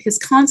art, but his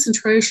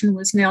concentration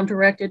was now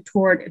directed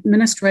toward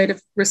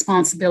administrative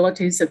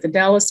responsibilities at the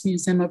Dallas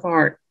Museum of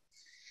Art.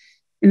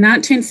 In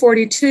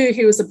 1942,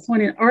 he was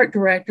appointed art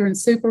director and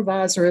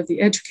supervisor of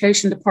the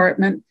education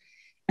department,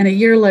 and a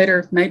year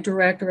later made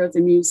director of the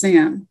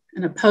museum,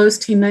 and a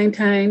post he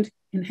maintained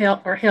and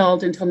held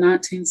until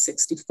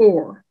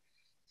 1964.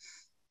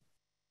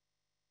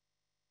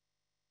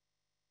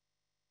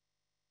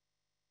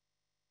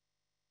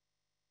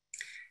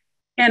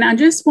 And I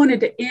just wanted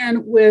to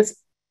end with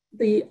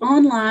the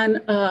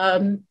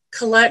online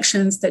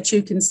collections that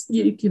you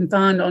can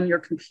find on your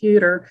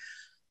computer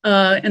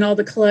and all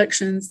the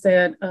collections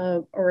that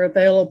are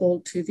available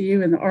to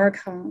view in the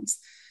archives.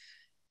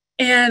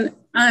 And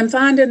I'm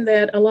finding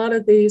that a lot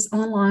of these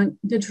online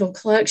digital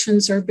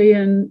collections are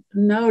being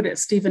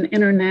noticed even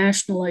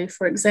internationally.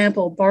 For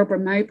example, Barbara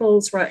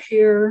Maples right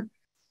here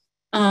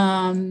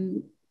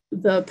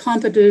the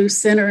Pompidou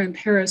Center in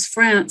Paris,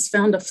 France,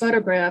 found a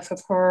photograph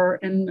of her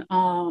on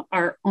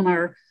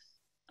our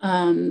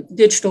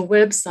digital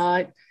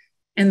website,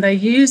 and they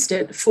used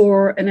it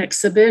for an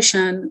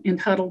exhibition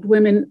entitled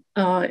Women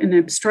in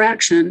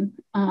Abstraction.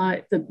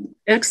 The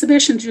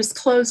exhibition just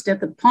closed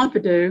at the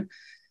Pompidou,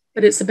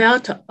 but it's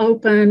about to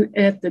open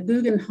at the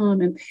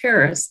Guggenheim in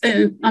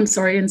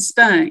in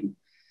Spain.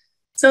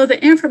 So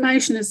the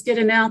information is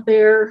getting out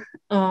there,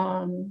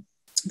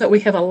 but we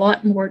have a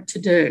lot more to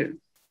do.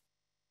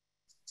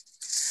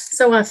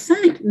 So I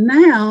think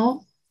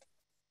now,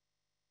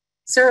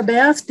 Sarah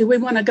Beth, do we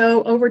want to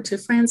go over to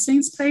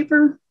Francine's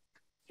paper?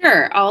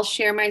 Sure, I'll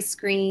share my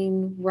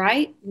screen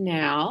right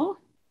now.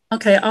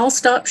 Okay, I'll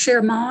stop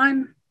share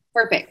mine.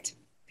 Perfect.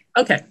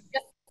 Okay.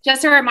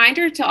 Just a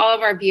reminder to all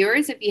of our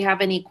viewers, if you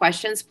have any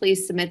questions,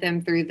 please submit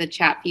them through the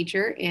chat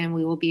feature and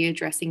we will be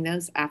addressing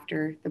those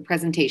after the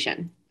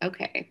presentation.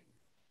 Okay.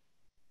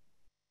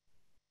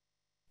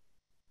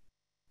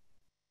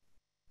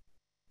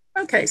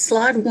 Okay,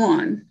 slide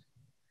 1.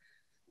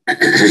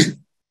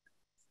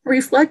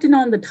 Reflecting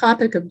on the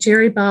topic of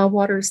Jerry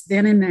Bywaters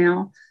then and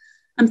now,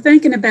 I'm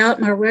thinking about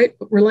my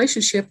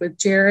relationship with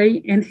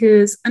Jerry and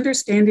his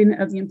understanding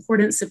of the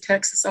importance of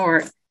Texas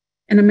art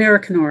and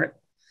American art.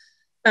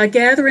 By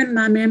gathering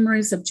my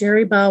memories of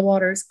Jerry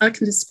Bywaters, I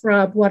can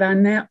describe what I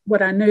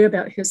knew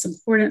about his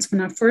importance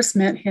when I first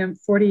met him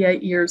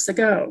 48 years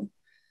ago.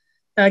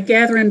 By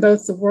gathering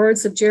both the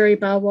words of Jerry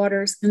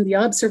Bywaters and the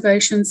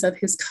observations of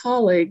his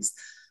colleagues,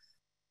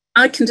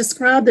 I can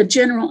describe the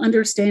general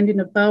understanding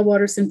of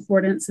Bywaters'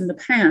 importance in the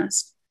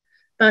past.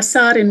 By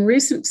citing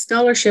recent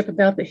scholarship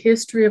about the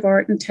history of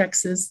art in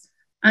Texas,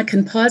 I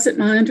can posit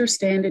my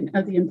understanding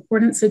of the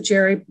importance of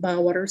Jerry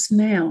Bywaters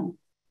now.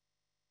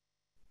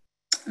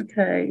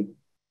 Okay,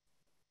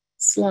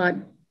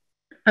 slide.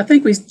 I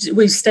think we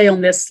stay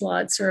on this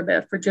slide, Sarah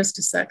Beth, for just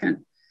a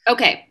second.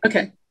 Okay.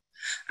 Okay.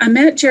 I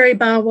met Jerry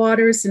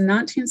Bywaters in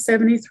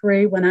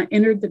 1973 when I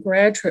entered the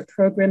graduate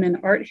program in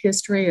art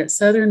history at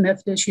Southern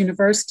Methodist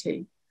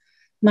University.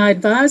 My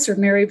advisor,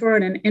 Mary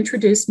Vernon,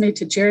 introduced me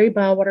to Jerry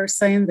Bywaters,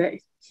 saying that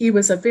he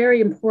was a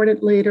very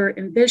important leader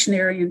and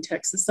visionary in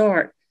Texas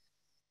art.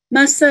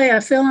 Must say, I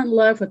fell in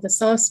love with the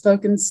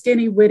soft-spoken,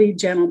 skinny, witty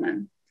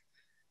gentleman.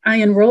 I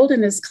enrolled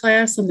in his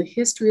class on the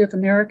history of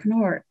American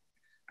art.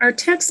 Our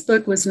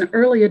textbook was an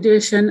early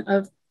edition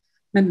of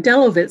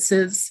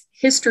Mendelevitz's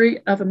History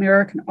of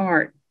American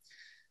Art.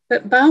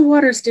 But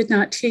Bywaters did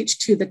not teach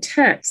to the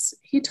text.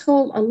 He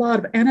told a lot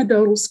of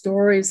anecdotal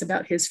stories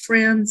about his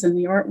friends in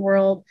the art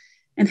world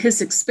and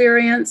his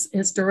experience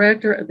as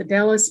director of the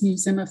Dallas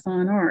Museum of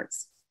Fine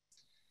Arts.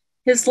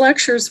 His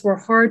lectures were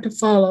hard to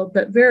follow,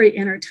 but very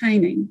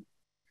entertaining.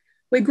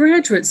 We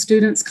graduate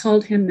students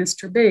called him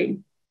Mr.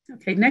 B.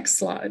 Okay, next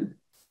slide.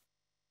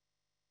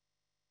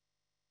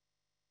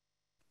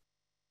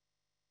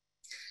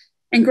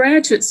 In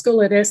graduate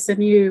school at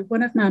SMU,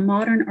 one of my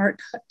modern art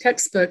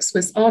textbooks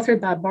was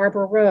authored by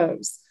Barbara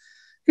Rose,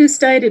 who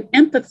stated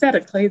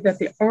empathetically that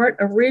the art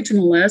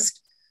originalist,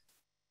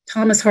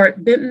 Thomas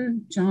Hart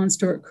Benton, John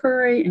Stuart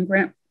Curry, and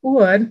Grant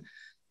Wood,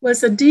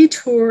 was a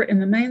detour in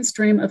the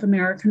mainstream of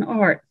American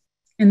art.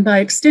 And by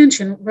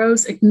extension,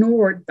 Rose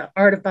ignored the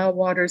art of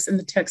Bywaters and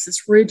the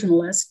Texas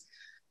regionalist,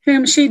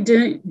 whom she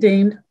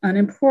deemed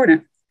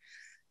unimportant.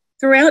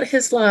 Throughout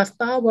his life,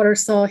 Bywaters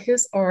saw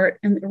his art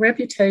and the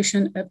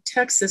reputation of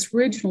Texas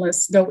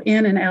regionalists go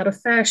in and out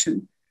of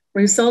fashion,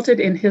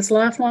 resulted in his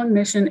lifelong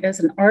mission as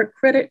an art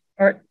critic,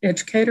 art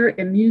educator,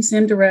 and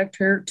museum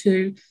director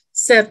to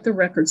set the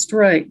record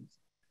straight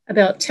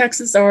about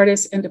Texas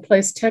artists and to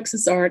place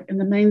Texas art in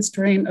the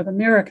mainstream of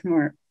American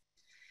art.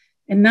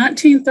 In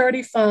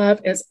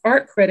 1935, as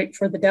art critic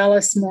for the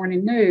Dallas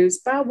Morning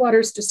News,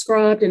 Bywaters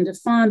described and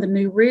defined the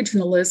new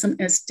regionalism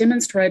as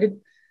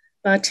demonstrated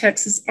by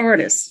Texas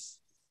artists.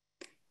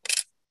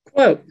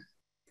 Quote,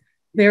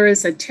 there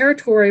is a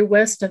territory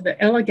west of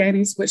the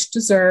Alleghanies which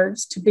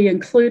deserves to be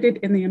included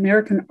in the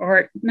American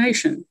art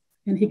nation.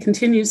 And he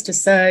continues to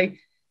say,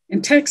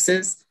 in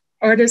Texas,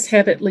 artists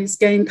have at least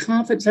gained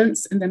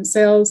confidence in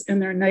themselves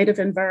and their native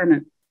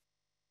environment,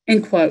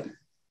 end quote.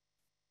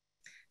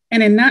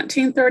 And in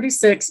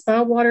 1936,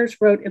 Bywaters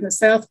wrote in the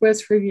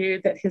Southwest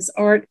Review that his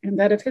art and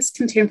that of his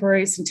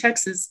contemporaries in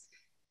Texas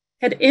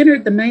had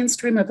entered the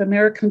mainstream of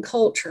American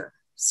culture,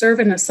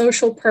 serving a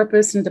social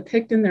purpose and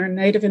depicting their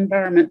native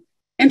environment,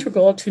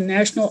 integral to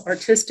national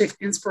artistic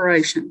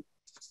inspiration.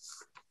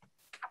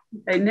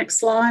 Okay, next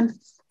slide.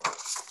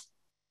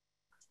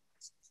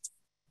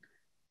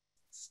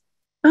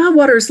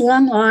 Bywaters'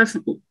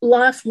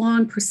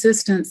 lifelong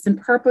persistence and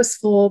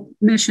purposeful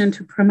mission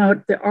to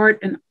promote the art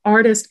and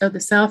artists of the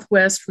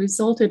Southwest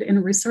resulted in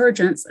a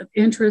resurgence of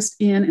interest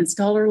in and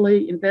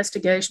scholarly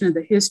investigation of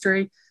the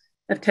history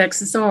of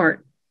Texas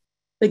art.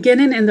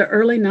 Beginning in the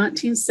early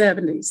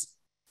 1970s,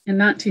 in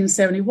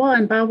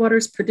 1971,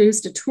 Bywaters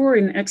produced a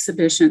touring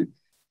exhibition,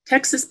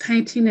 Texas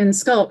Painting and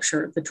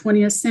Sculpture, the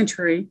 20th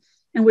Century,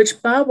 in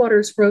which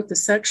Bywaters wrote the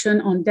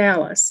section on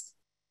Dallas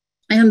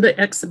and the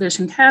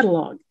exhibition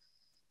catalog.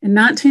 In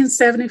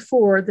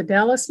 1974, the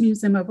Dallas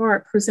Museum of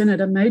Art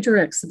presented a major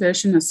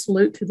exhibition, A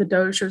Salute to the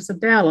Doziers of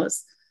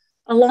Dallas,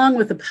 along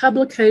with a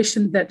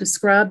publication that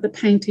described the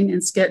painting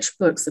and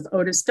sketchbooks of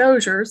Otis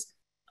Dozier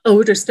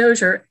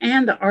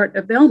and the art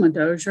of Velma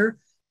Dozier,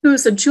 who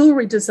is a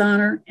jewelry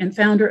designer and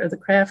founder of the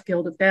Craft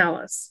Guild of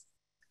Dallas.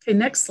 Okay,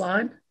 next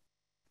slide.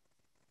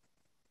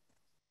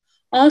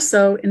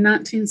 Also, in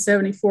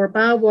 1974,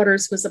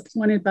 Bywaters was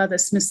appointed by the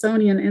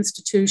Smithsonian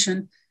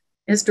Institution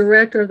as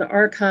director of the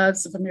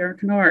Archives of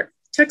American Art,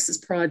 Texas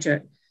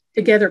Project,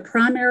 to gather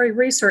primary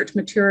research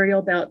material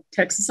about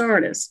Texas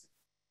artists.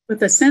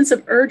 With a sense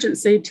of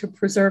urgency to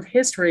preserve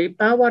history,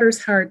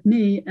 Bywaters hired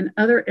me and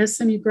other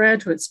SMU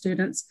graduate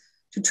students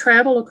to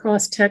travel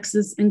across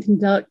Texas and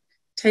conduct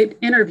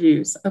taped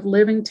interviews of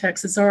living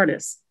Texas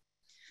artists.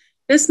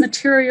 This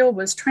material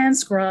was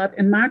transcribed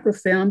and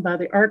microfilmed by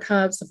the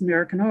Archives of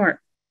American Art.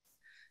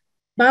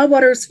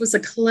 Bywaters was a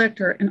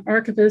collector and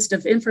archivist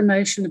of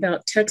information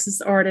about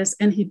Texas artists,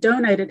 and he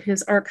donated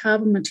his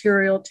archival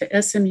material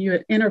to SMU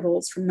at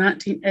intervals from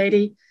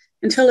 1980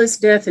 until his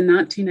death in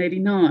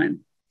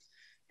 1989.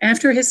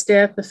 After his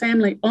death, the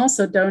family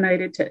also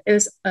donated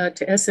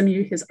to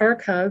SMU his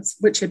archives,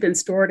 which had been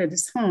stored at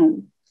his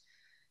home.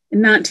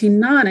 In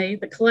 1990,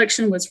 the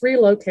collection was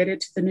relocated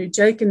to the new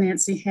Jake and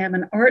Nancy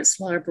Hamon Arts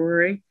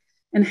Library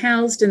and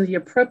housed in the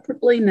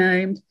appropriately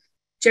named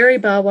Jerry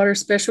Bywaters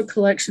Special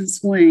Collections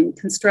Wing,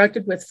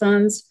 constructed with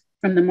funds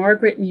from the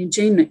Margaret and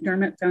Eugene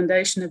McDermott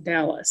Foundation of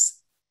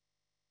Dallas.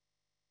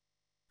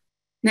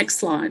 Next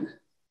slide.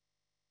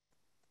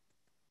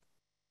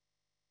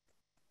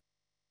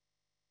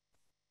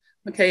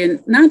 Okay, in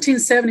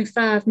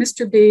 1975,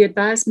 Mr. B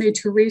advised me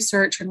to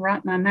research and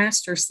write my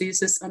master's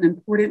thesis on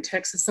important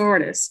Texas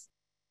artists.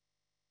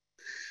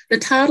 The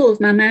title of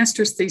my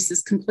master's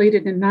thesis,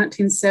 completed in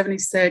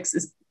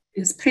 1976,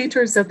 is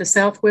Painters of the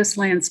Southwest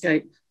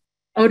Landscape,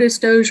 Otis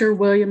Dozier,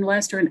 William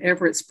Lester, and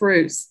Everett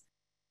Spruce.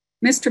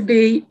 Mr.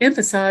 B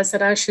emphasized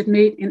that I should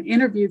meet and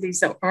interview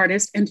these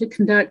artists and to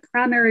conduct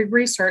primary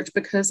research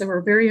because they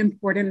were very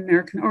important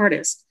American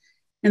artists,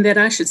 and that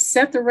I should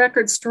set the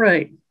record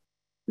straight.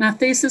 My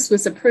thesis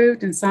was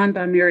approved and signed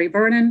by Mary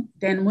Vernon,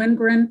 Dan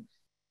Wingren,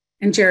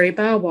 and Jerry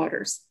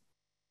Bywaters.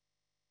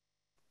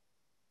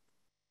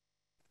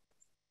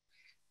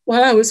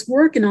 While I was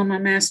working on my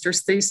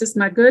master's thesis,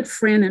 my good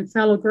friend and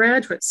fellow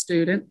graduate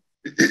student,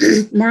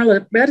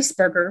 Marla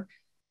Bettisberger,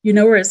 you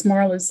know her as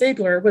Marla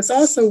Ziegler, was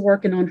also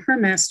working on her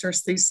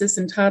master's thesis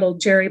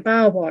entitled Jerry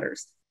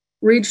Bywaters,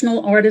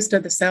 Regional Artist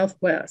of the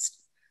Southwest.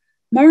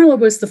 Marla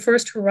was the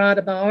first to write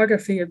a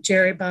biography of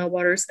Jerry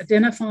Bywaters,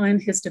 identifying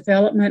his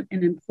development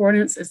and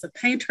importance as a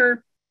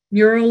painter,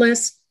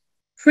 muralist,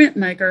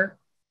 printmaker,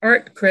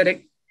 art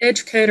critic,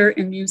 educator,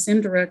 and museum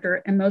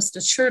director, and most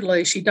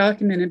assuredly, she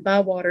documented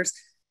Bywaters'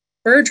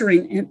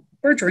 burgeoning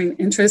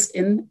interest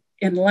in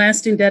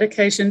lasting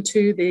dedication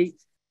to the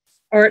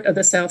art of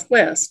the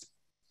Southwest.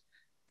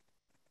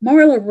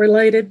 Marla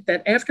related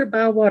that after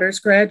Bywaters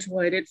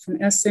graduated from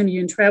SMU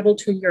and traveled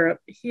to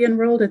Europe, he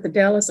enrolled at the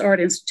Dallas Art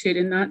Institute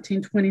in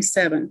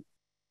 1927,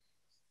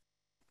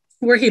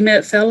 where he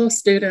met fellow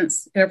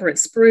students Everett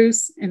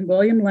Spruce and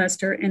William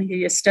Lester, and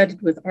he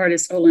studied with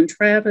artists Olin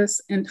Travis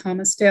and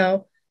Thomas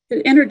Dell, who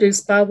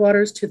introduced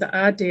Bywaters to the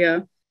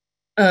idea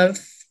of,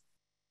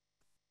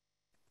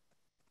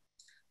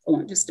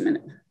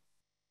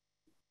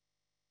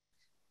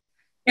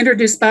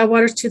 introduced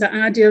Bywaters to the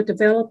idea of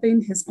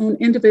developing his own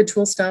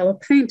individual style of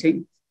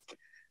painting.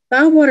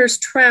 Bywaters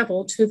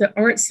traveled to the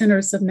art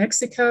centers of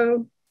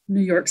Mexico,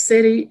 New York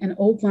City, and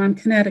Old Lyme,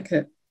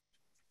 Connecticut,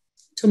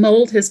 to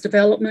mold his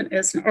development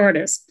as an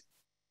artist.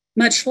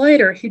 Much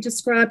later, he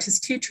described his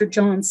teacher,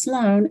 John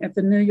Sloan, at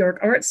the New York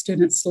Art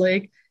Students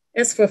League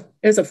as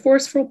a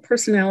forceful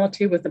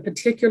personality with a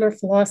particular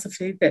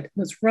philosophy that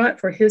was right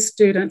for his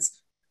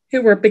students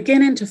who were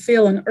beginning to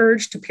feel an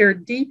urge to peer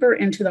deeper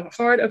into the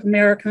heart of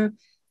America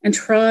and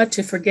try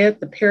to forget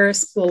the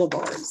Paris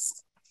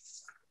boulevards.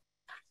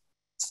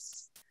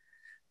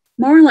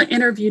 Marla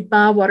interviewed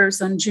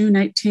Bywaters on June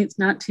 18,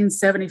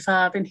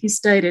 1975, and he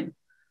stated,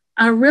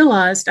 "I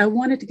realized I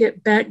wanted to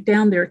get back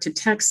down there to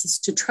Texas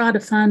to try to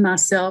find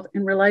myself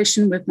in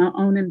relation with my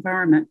own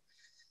environment.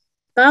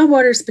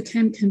 Bywaters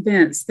became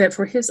convinced that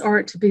for his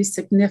art to be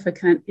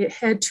significant, it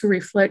had to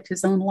reflect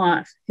his own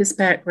life, his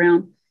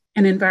background,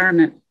 and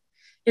environment.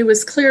 It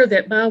was clear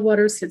that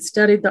Bywaters had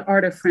studied the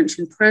art of French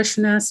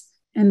Impressionists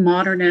and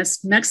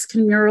Modernists,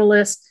 Mexican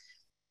muralists,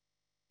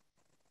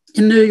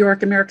 and New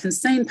York American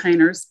scene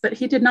painters, but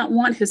he did not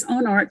want his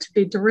own art to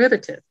be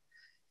derivative.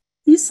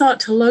 He sought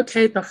to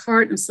locate the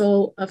heart and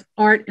soul of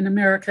art in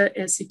America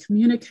as he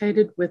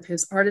communicated with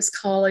his artist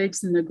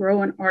colleagues in the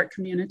growing art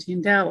community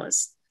in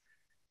Dallas.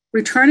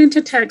 Returning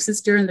to Texas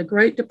during the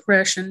Great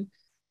Depression,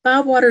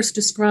 Bywaters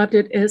described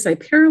it as a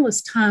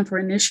perilous time for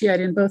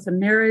initiating both a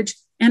marriage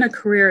and a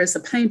career as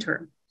a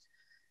painter.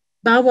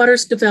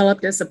 Bywaters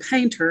developed as a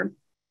painter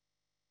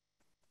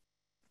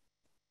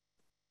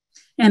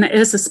and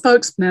as a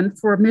spokesman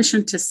for a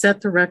mission to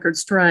set the record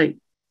straight.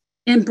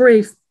 In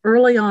brief,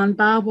 early on,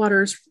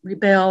 Bywaters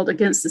rebelled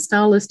against the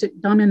stylistic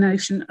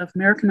domination of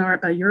American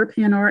art by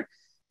European art,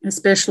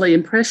 especially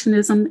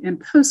Impressionism and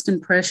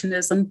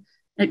Post-Impressionism,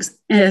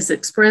 as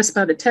expressed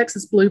by the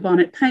Texas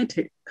Bluebonnet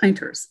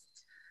painters.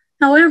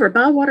 However,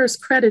 Bywaters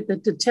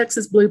credited the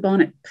Texas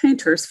Bluebonnet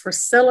painters for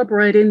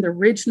celebrating the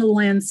regional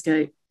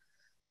landscape.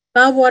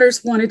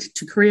 Bywaters wanted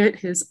to create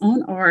his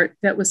own art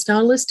that was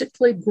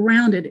stylistically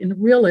grounded in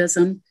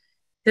realism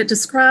that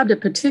described a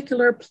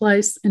particular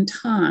place and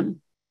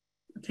time.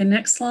 Okay,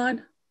 next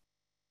slide.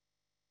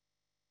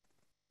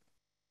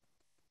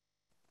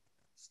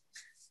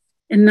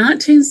 In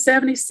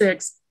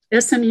 1976,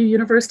 SMU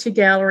University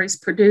Galleries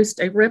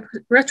produced a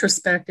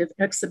retrospective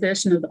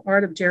exhibition of the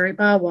art of Jerry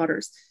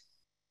Bywaters.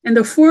 In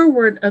the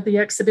foreword of the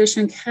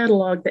exhibition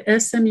catalog, the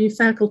SMU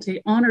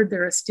faculty honored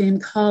their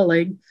esteemed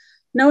colleague,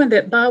 knowing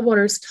that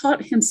Bywaters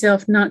taught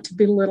himself not to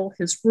belittle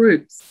his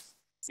roots,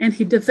 and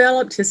he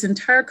developed his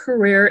entire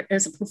career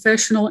as a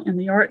professional in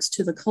the arts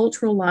to the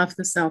cultural life of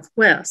the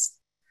Southwest.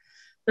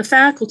 The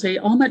faculty,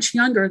 all much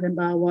younger than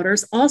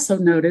Bywaters, also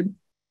noted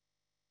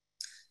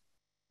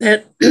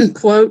that,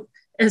 quote,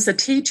 as a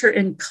teacher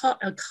and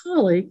a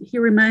colleague, he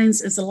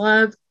remains as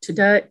alive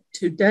to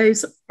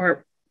today's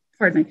art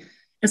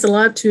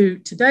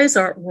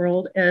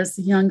world as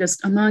the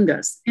youngest among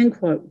us, end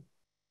quote.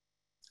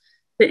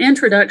 The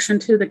introduction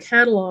to the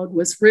catalog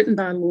was written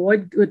by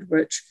Lloyd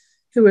Goodrich,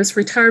 who was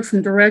retired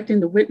from directing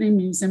the Whitney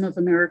Museum of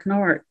American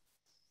Art.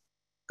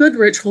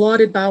 Goodrich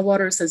lauded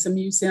Bywaters as a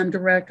museum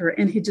director,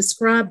 and he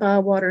described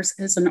Bywaters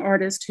as an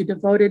artist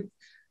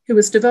who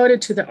was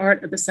devoted to the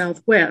art of the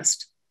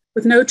Southwest,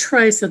 with no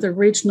trace of the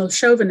regional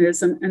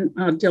chauvinism and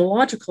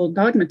ideological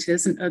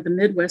dogmatism of the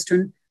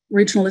Midwestern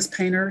regionalist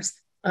painters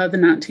of the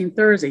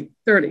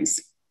 1930s.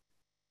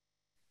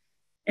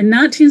 In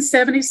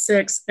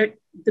 1976, the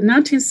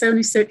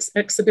 1976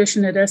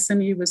 exhibition at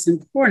SMU was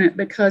important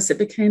because it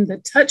became the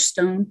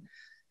touchstone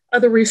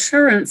of the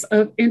reassurance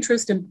of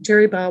interest in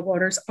Jerry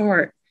Bywaters'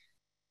 art.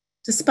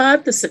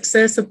 Despite the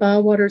success of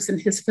Bywaters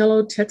and his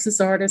fellow Texas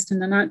artists in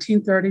the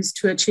 1930s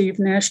to achieve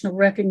national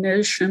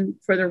recognition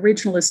for their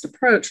regionalist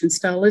approach and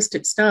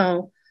stylistic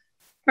style,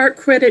 art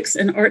critics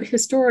and art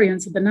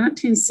historians of the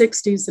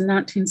 1960s and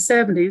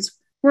 1970s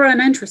were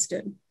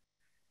uninterested.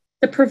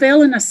 The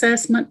prevailing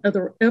assessment of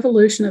the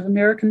evolution of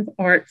American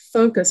art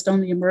focused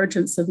on the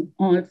emergence of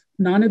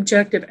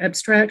non-objective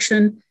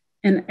abstraction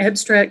and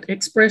abstract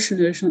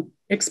expressionism,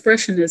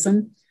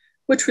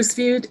 which was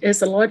viewed as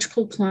the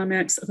logical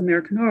climax of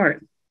American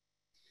art.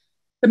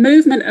 The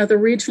movement of the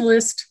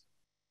regionalism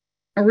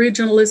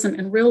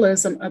and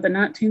realism of the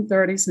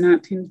 1930s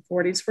and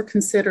 1940s were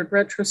considered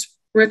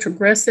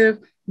retrogressive,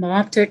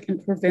 myopic,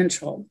 and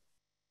provincial.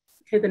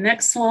 Okay, the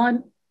next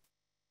slide.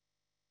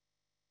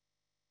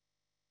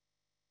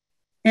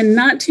 In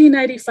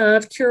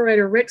 1985,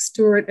 curator Rick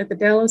Stewart at the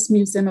Dallas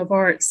Museum of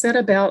Art set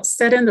about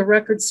setting the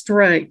record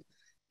straight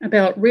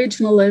about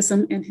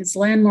regionalism in his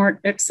landmark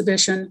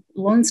exhibition,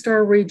 Lone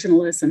Star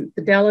Regionalism,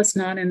 the Dallas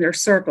Nine in Their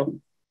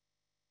Circle.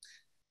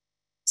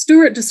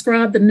 Stewart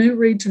described the new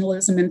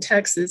regionalism in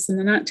Texas in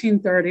the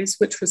 1930s,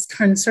 which was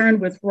concerned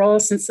with raw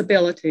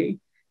sensibility,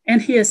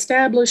 and he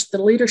established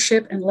the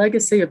leadership and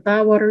legacy of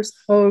Bywaters,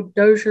 Hoag,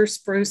 Dozier,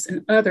 Spruce,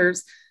 and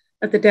others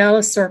at the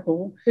Dallas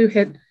Circle, who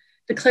had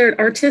declared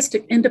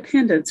artistic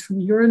independence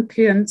from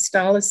European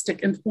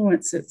stylistic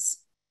influences.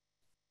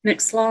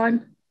 Next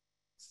slide.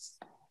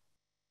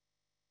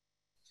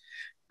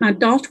 My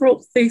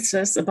doctoral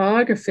thesis, a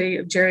biography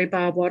of Jerry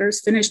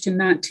Bywaters, finished in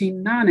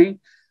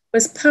 1990,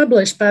 was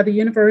published by the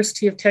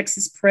University of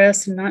Texas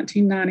Press in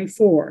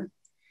 1994.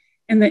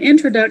 In the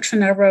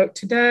introduction, I wrote,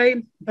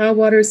 today,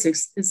 Bywaters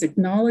is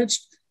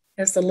acknowledged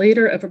as the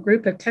leader of a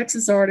group of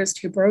Texas artists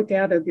who broke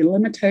out of the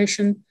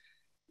limitations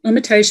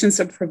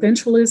of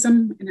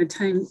provincialism and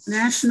attained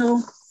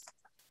national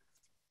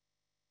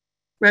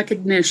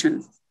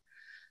recognition.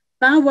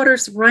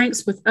 Bywaters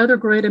ranks with other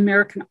great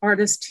American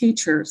artist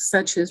teachers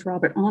such as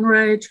Robert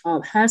Honore,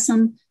 Charles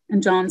Hassan,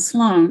 and John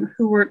Sloan,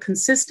 who work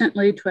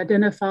consistently to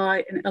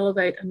identify and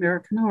elevate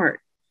American art.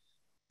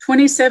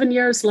 27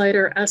 years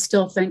later, I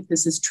still think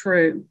this is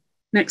true.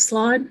 Next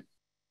slide.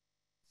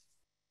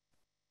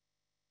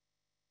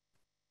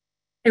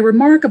 A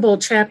remarkable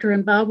chapter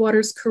in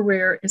Bywaters'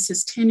 career is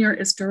his tenure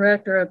as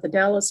director of the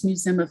Dallas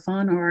Museum of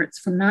Fine Arts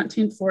from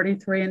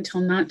 1943 until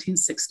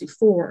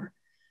 1964.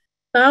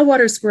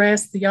 Bywaters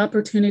grasped the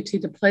opportunity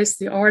to place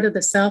the art of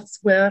the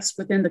Southwest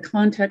within the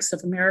context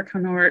of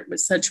American art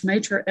with such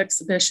major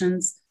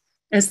exhibitions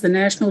as the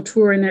national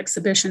touring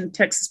exhibition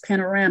Texas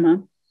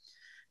Panorama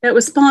that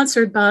was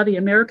sponsored by the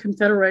American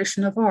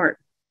Federation of Art.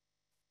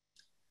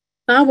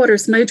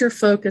 Bywaters' major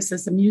focus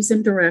as a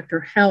museum director,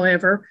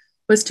 however,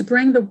 was to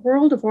bring the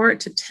world of art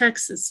to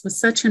Texas with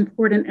such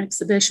important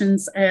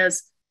exhibitions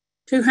as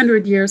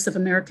 200 Years of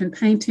American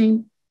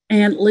Painting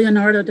and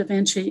Leonardo da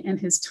Vinci and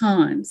His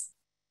Times.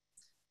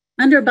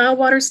 Under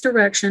Bywaters'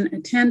 direction,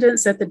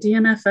 attendance at the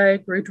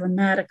DMFA grew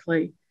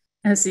dramatically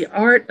as the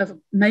art of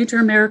major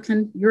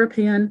American,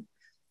 European,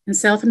 and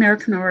South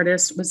American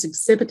artists was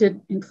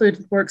exhibited,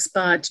 including works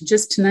by,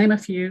 to name a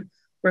few,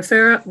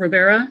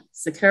 Rivera,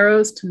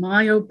 Siqueiros,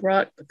 Tamayo,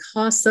 Brock,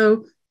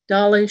 Picasso,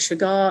 Dali,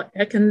 Chagall,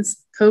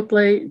 Ekins,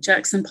 Copley,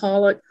 Jackson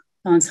Pollock,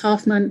 Hans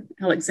Hofmann,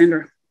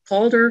 Alexander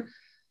Calder,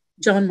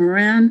 John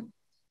Moran,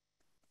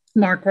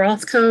 Mark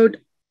Rothko,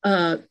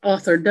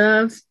 Arthur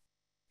Dove,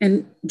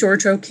 and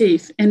George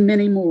O'Keeffe, and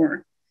many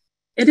more.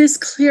 It is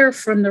clear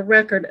from the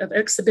record of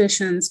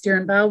exhibitions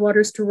during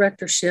Bywaters'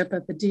 directorship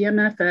of the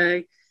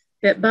DMFA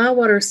that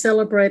Bywaters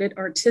celebrated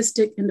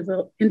artistic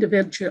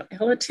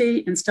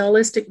individuality and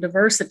stylistic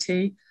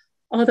diversity,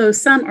 although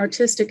some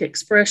artistic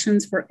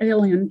expressions were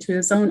alien to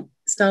his own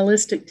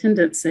stylistic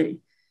tendency.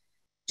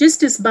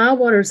 Just as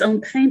Bywaters' own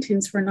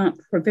paintings were not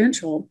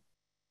provincial,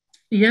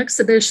 the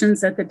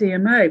exhibitions at the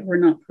DMA were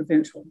not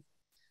provincial.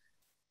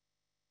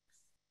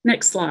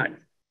 Next slide.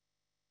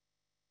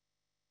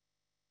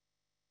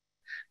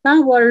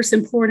 Bywaters'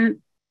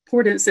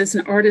 importance as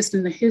an artist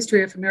in the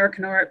history of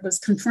American art was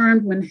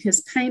confirmed when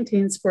his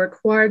paintings were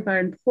acquired by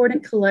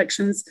important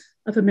collections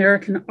of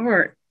American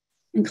art,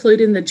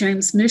 including the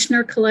James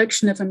Michener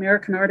Collection of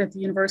American Art at the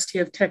University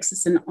of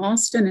Texas in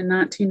Austin in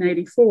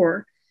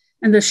 1984,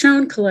 and the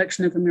Schoen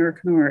Collection of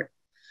American Art.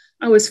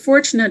 I was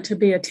fortunate to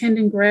be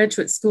attending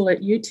graduate school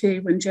at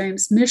UT when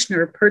James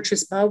Michener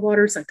purchased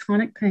Bywaters'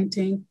 iconic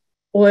painting,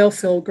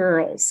 Oilfield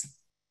Girls.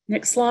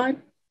 Next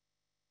slide.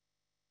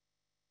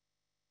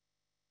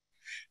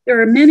 There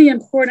are many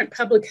important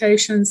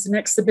publications and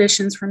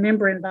exhibitions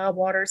remembering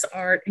Bywaters'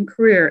 art and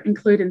career,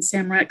 including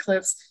Sam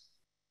Ratcliffe's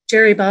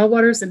Jerry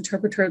Bywaters,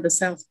 Interpreter of the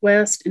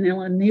Southwest, and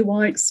Ellen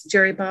Buie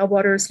Jerry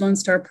Bywaters, Lone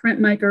Star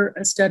Printmaker,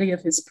 a study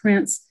of his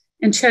prints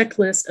and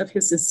checklist of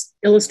his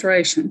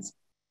illustrations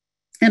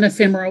and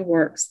ephemeral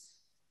works.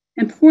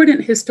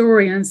 Important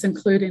historians,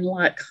 including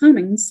Lot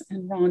Cummings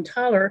and Ron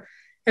Tyler,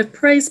 have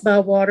praised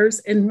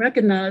Bywaters and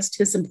recognized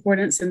his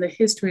importance in the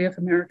history of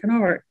American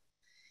art.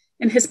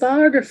 In his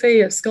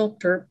biography of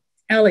sculptor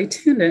Ali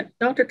Tennant,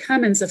 Dr.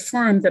 Cummings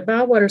affirmed that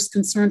Bywaters'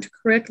 concern to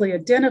correctly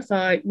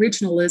identify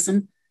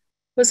regionalism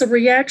was a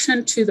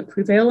reaction to the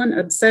prevalent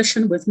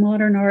obsession with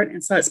modern art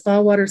and cites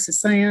Bywaters as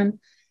saying,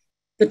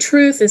 "The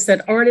truth is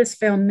that artists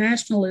found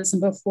nationalism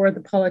before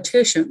the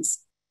politicians."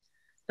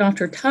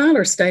 Dr.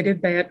 Tyler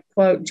stated that,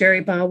 quote,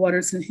 "Jerry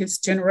Bywaters and his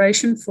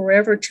generation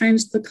forever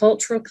changed the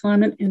cultural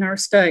climate in our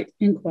state,"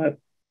 end quote.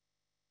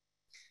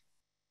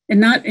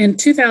 In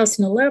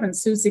 2011,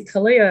 Susie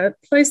Kalia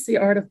placed the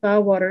art of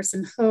Bywaters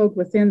and Hoag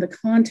within the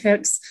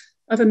context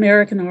of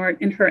American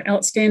art in her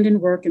outstanding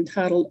work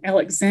entitled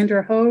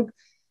Alexander Hoag,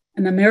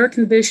 an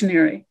American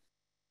Visionary.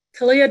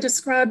 Kalia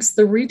describes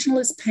the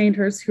regionalist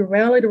painters who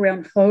rallied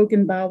around Hoag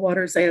and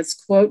Bywaters as,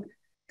 quote,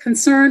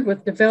 "concerned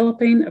with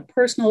developing a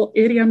personal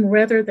idiom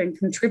rather than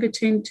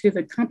contributing to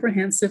the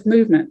comprehensive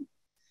movement.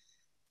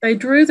 They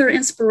drew their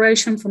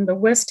inspiration from the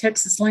West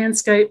Texas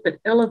landscape, but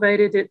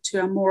elevated it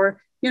to a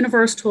more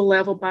universal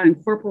level by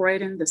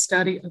incorporating the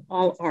study of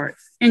all art,"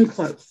 end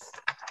quote.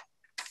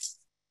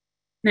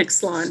 Next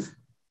slide.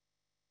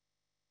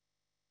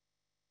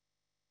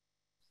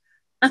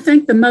 I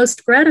think the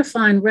most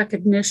gratifying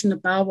recognition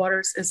of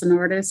Bywaters as an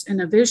artist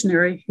and a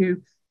visionary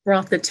who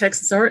brought the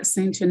Texas art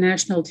scene to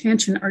national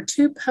attention are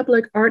two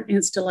public art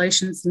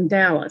installations in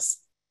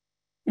Dallas.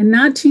 In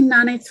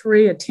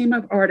 1993, a team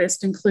of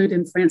artists,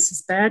 including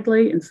Francis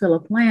Bagley and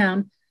Philip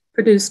Lamb,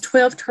 produced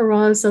 12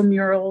 terrazzo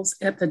murals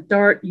at the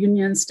Dart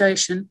Union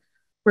Station,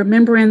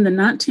 remembering the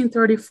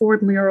 1934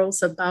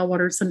 murals of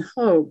Bywaters and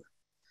Hoag.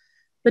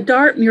 The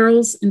Dart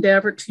murals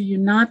endeavored to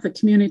unite the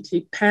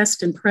community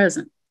past and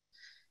present.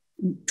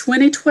 In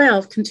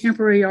 2012,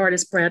 contemporary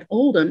artists Brad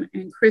Oldham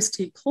and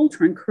Christy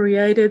Coltrane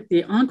created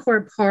the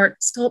Encore Park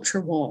Sculpture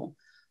Wall,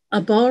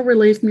 a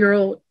bas-relief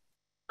mural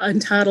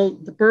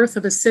entitled The Birth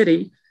of a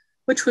City,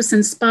 which was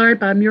inspired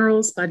by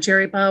murals by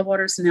Jerry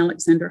Bywaters and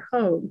Alexander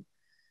Hoag.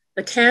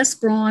 The cast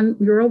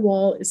bronze mural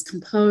wall is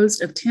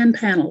composed of 10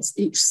 panels,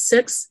 each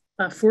 6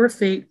 by 4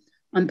 feet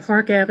on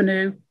Park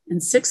Avenue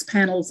and 6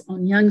 panels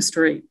on Young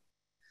Street.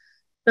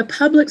 The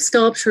public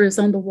sculpture is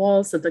on the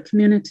walls of the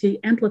community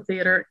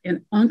amphitheater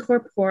in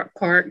Encore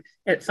Park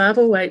at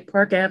 508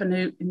 Park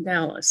Avenue in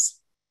Dallas.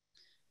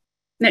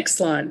 Next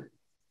slide.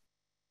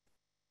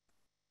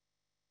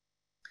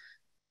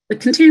 The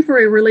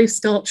contemporary relief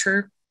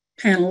sculpture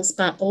panels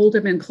by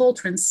Oldham and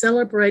Coltrane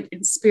celebrate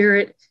in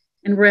spirit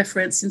and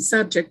reference and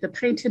subject the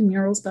painted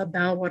murals by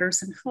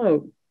Bywaters and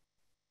Hoag.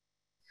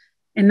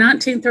 In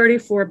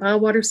 1934,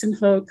 Bywaters and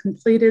Hoag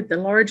completed the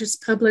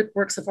largest public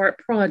works of art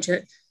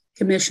project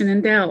commissioned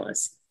in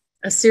Dallas,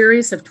 a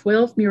series of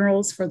 12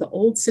 murals for the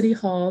old City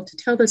Hall to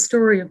tell the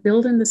story of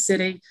building the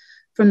city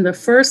from the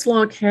first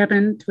log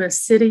cabin to a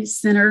city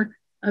center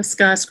of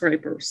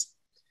skyscrapers.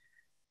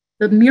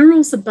 The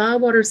murals of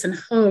Bywaters and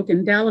Hoag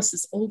in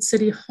Dallas's Old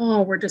City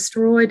Hall were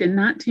destroyed in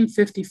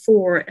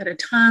 1954 at a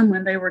time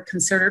when they were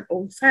considered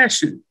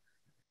old-fashioned.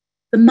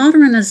 The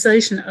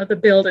modernization of the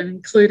building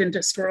included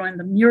destroying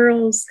the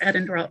murals,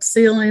 adding drop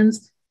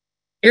ceilings,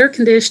 air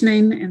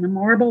conditioning, and the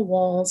marble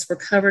walls were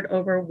covered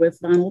over with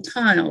vinyl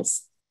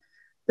tiles.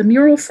 The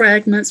mural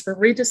fragments were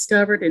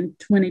rediscovered in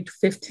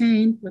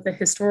 2015 with a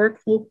historic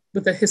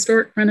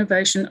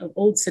renovation of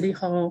Old City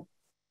Hall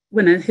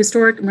when a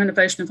historic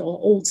renovation of the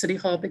old City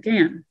Hall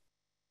began.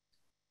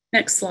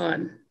 Next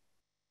slide.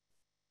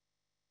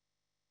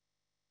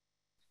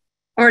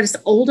 Artists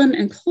Oldham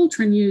and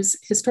Coltrane used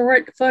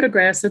historic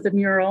photographs of the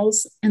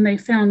murals, and they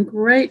found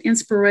great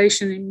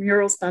inspiration in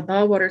murals by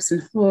Bywaters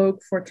and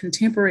Hoag for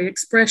contemporary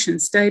expression,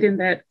 stating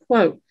that,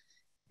 quote,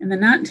 in the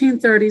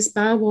 1930s,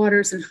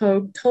 Bywaters and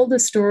Hoag told the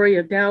story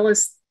of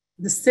Dallas,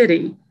 the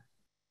city.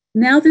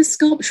 Now this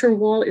sculpture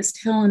wall is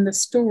telling the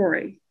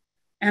story,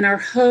 and our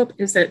hope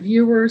is that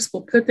viewers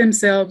will put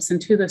themselves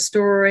into the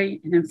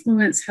story and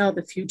influence how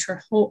the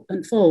future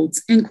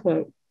unfolds, end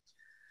quote.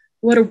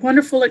 What a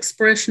wonderful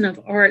expression of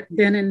art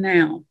then and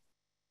now.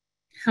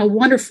 How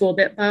wonderful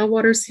that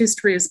Bywaters'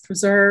 history is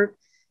preserved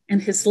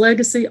and his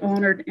legacy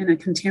honored in a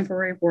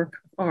contemporary work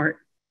of art.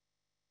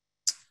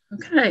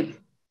 Okay,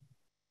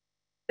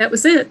 that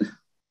was it.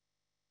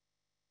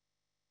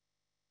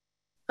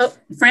 Oh,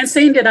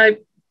 Francine, did I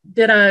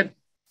do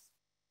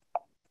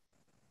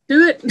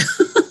it?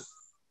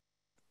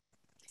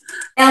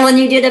 Ellen,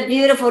 you did a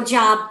beautiful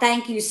job.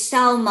 Thank you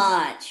so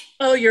much.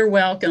 Oh, you're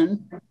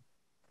welcome.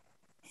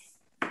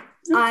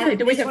 Okay, I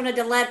just wanted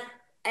to let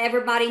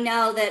everybody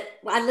know that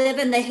I live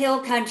in the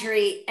hill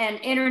country and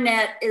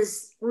internet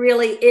is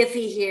really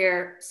iffy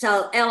here.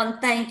 So Ellen,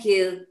 thank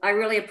you. I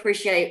really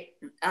appreciate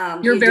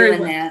you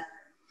doing that.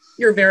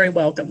 You're very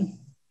welcome.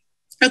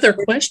 Are there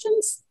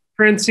questions?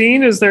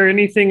 Francine, is there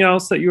anything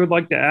else that you would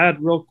like to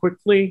add real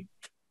quickly?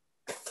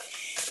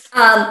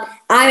 The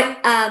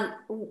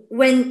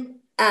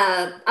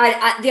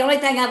only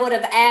thing I would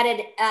have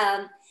added,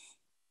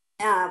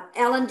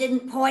 Ellen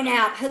didn't point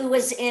out who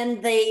was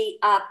in the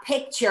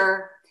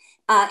picture.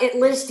 It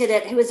listed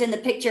it, who was in the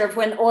picture of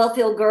when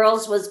Oilfield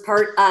Girls was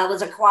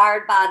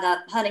acquired by the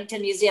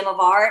Huntington Museum of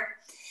Art.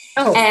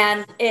 Oh.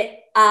 And it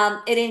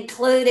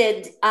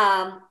included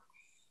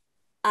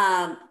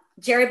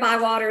Jerry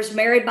Bywaters,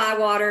 Mary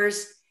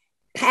Bywaters,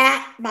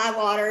 Pat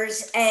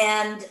Bywaters,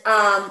 and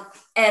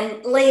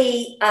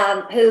Lee,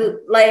 who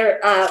later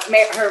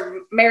her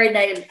married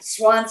name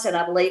Swanson,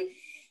 I believe,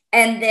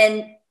 and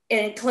then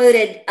it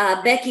included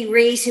Becky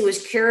Reese, who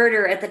was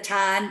curator at the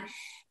time,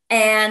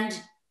 and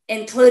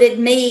included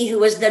me, who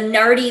was the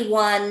nerdy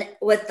one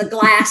with the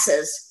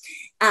glasses.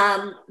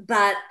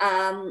 But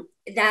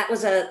that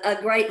was a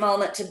great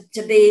moment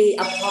to be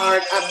a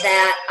part of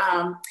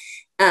that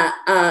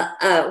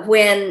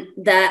when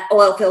that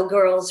Oilfield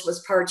Girls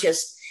was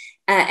purchased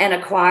and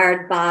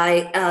acquired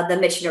by the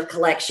Michener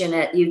Collection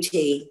at UT.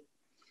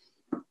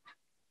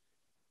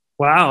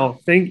 Wow,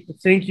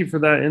 thank you for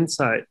that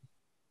insight.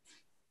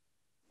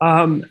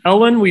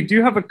 Ellen, we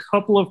do have a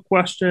couple of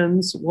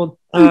questions. Well,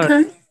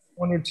 okay.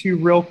 One or two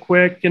real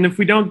quick. And if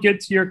we don't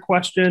get to your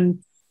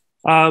question,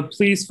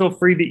 please feel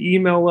free to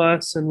email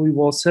us and we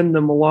will send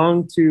them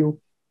along to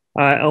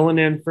Ellen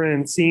and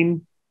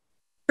Francine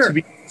to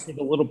be answered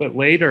a little bit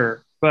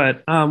later.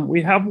 But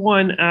we have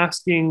one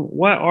asking,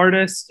 what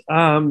artist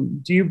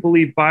do you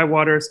believe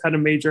Bywaters had a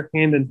major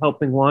hand in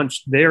helping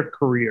launch their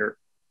career?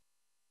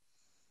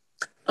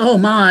 Oh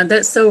my,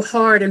 that's so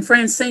hard. And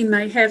Francine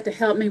may have to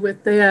help me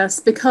with this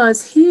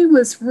because he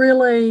was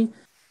really,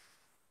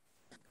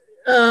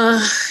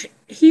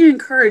 he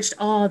encouraged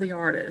all the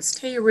artists.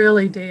 He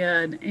really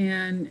did.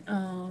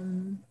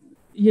 And,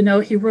 you know,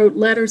 he wrote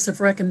letters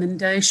of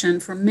recommendation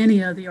for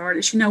many of the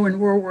artists. You know, when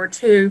World War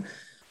II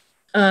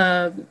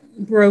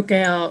broke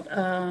out,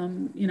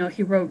 you know,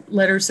 he wrote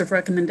letters of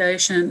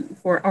recommendation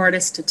for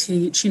artists to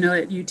teach, you know,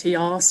 at UT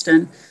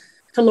Austin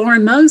to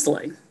Lauren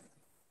Mosley.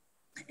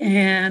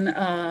 And,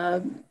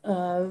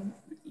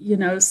 you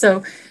know,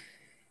 so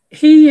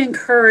he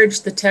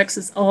encouraged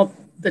all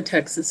the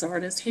Texas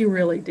artists. He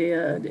really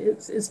did.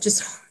 It's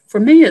just, for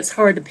me, it's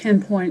hard to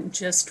pinpoint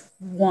just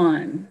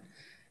one.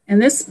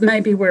 And this may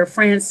be where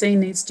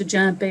Francine needs to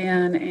jump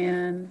in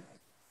and.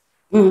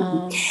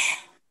 Ellen,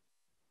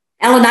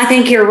 I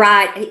think you're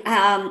right.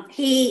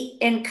 He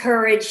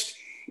encouraged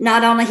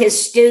not only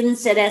his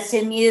students at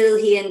SMU,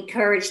 he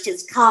encouraged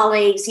his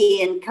colleagues,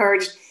 he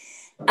encouraged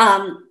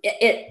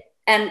it.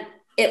 And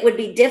it would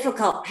be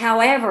difficult.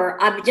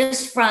 However, I'm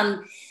just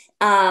from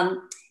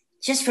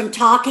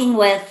talking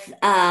with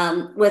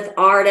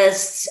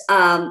artists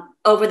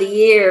over the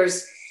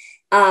years,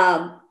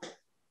 I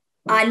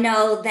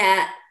know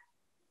that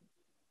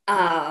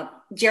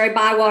Jerry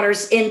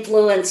Bywaters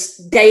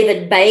influenced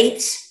David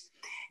Bates,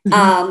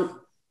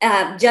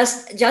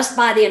 just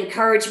by the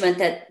encouragement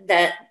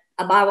that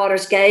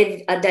Bywaters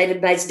gave David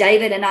Bates.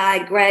 David and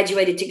I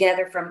graduated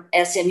together from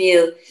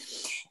SMU,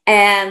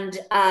 and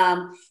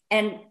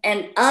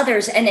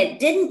others, and it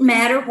didn't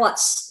matter what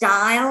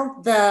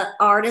style the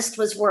artist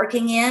was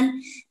working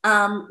in.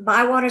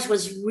 Bywaters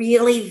was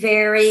really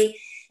very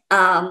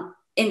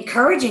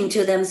encouraging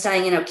to them,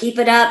 saying, you know, keep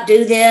it up,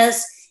 do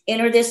this,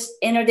 enter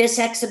this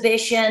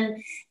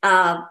exhibition,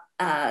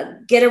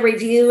 get a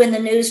review in the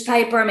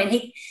newspaper. I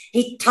mean,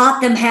 he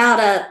taught them how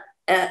to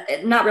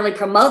not really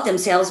promote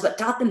themselves, but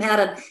taught them how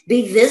to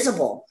be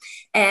visible.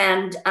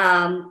 And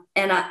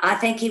I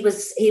think he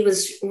was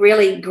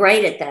really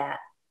great at that.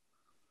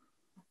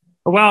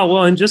 Wow.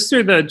 Well, and just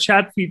through the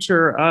chat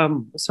feature,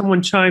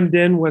 someone chimed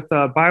in with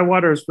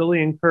Bywaters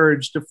really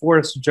encouraged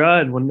DeForest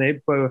Judd when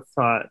they both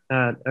taught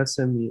at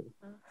SMU.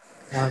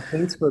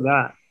 Thanks for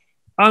that.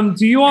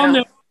 Do you all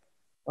know?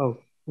 Oh,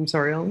 I'm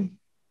sorry, Ellen.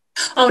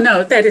 Oh,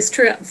 no, that is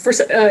true.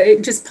 First,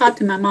 it just popped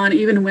in my mind,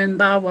 even when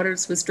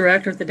Bywaters was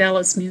director of the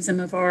Dallas Museum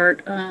of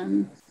Art,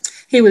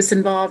 he was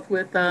involved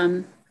with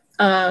the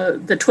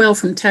 12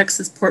 from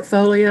Texas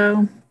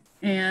portfolio,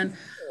 and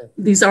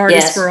these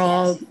artists were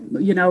all,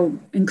 you know,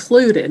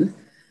 included.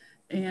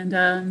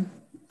 And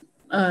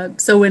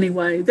so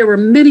anyway, there were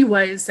many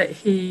ways that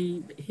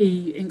he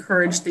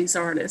encouraged these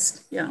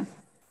artists. Yeah.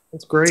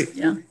 That's great.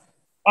 Yeah.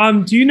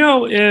 Do you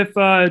know if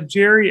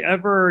Jerry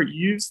ever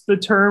used the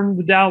term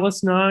the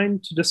Dallas Nine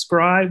to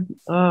describe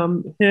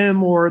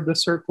him or the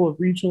circle of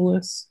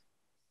regionalists?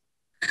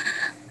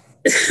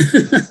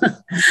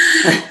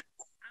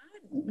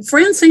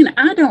 Francine,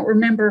 I don't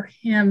remember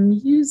him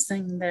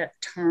using that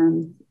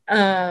term.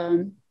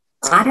 I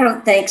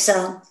don't think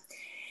so.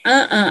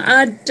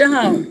 I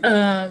don't.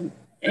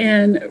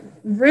 And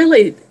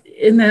really,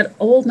 in that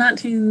old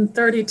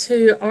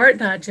 1932 Art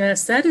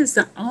Digest, that is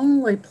the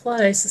only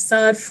place,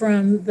 aside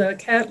from the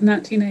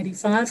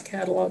 1985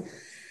 catalog,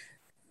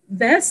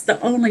 that's the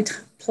only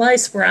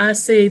place where I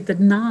see the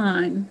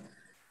nine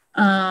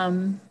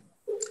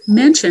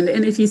mentioned.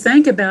 And if you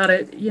think about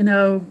it, you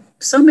know,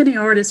 so many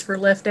artists were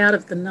left out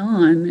of the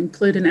nine,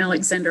 including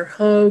Alexander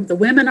Hogue. The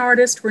women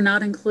artists were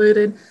not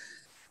included.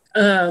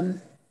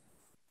 And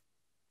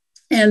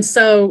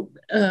so,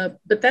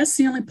 but that's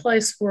the only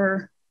place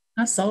where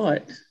I saw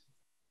it.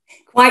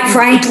 Quite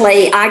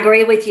frankly, I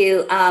agree with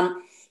you.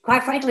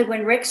 Quite frankly,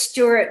 when Rick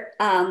Stewart,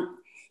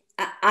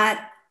 I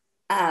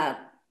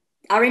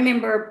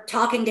remember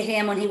talking to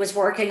him when he was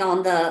working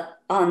on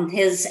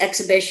his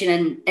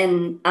exhibition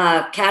and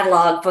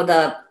catalog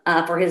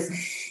for his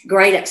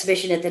great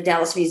exhibition at the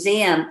Dallas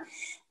Museum,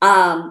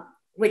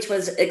 which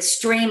was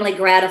extremely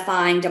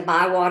gratifying to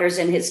Bywaters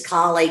and his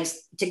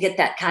colleagues to get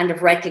that kind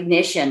of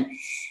recognition.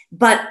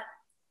 But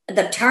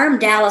the term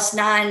Dallas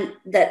Nine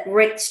that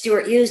Rick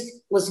Stewart used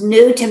was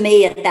new to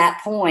me at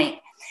that point.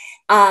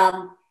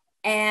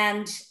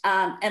 And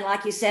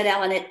like you said,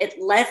 Ellen,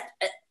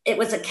 it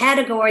was a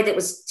category that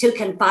was too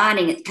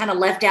confining. It kind of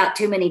left out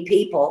too many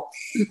people.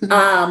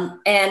 And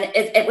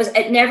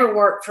it never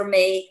worked for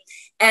me.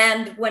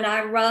 And when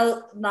I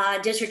wrote my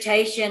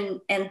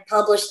dissertation and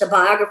published the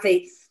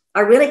biography, I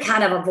really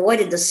kind of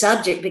avoided the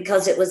subject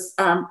because it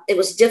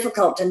was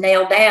difficult to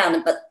nail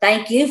down, but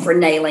thank you for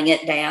nailing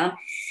it down.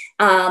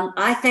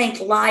 I think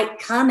like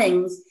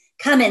Cummins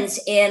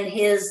in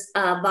his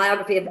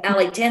biography of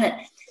Allie Tennant,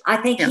 I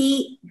think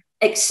he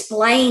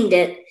explained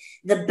it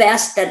the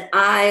best that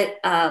I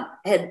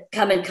had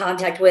come in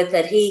contact with,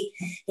 that he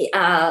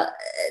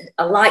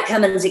like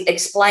Cummins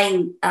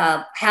explained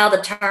how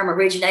the term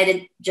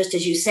originated, just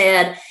as you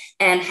said,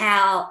 and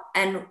how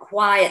and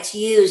why it's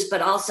used,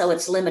 but also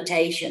its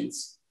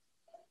limitations.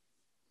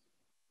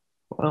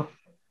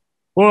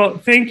 Well,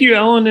 thank you,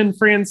 Ellen and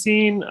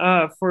Francine,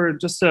 for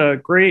just a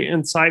great,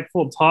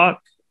 insightful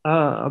talk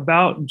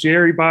about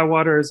Jerry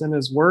Bywaters and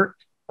his work.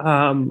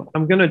 I'm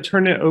going to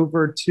turn it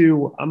over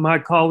to my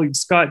colleague,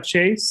 Scott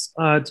Chase,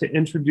 to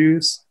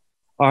introduce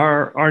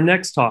our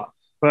next talk.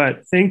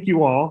 But thank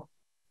you all.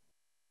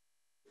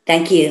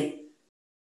 Thank you.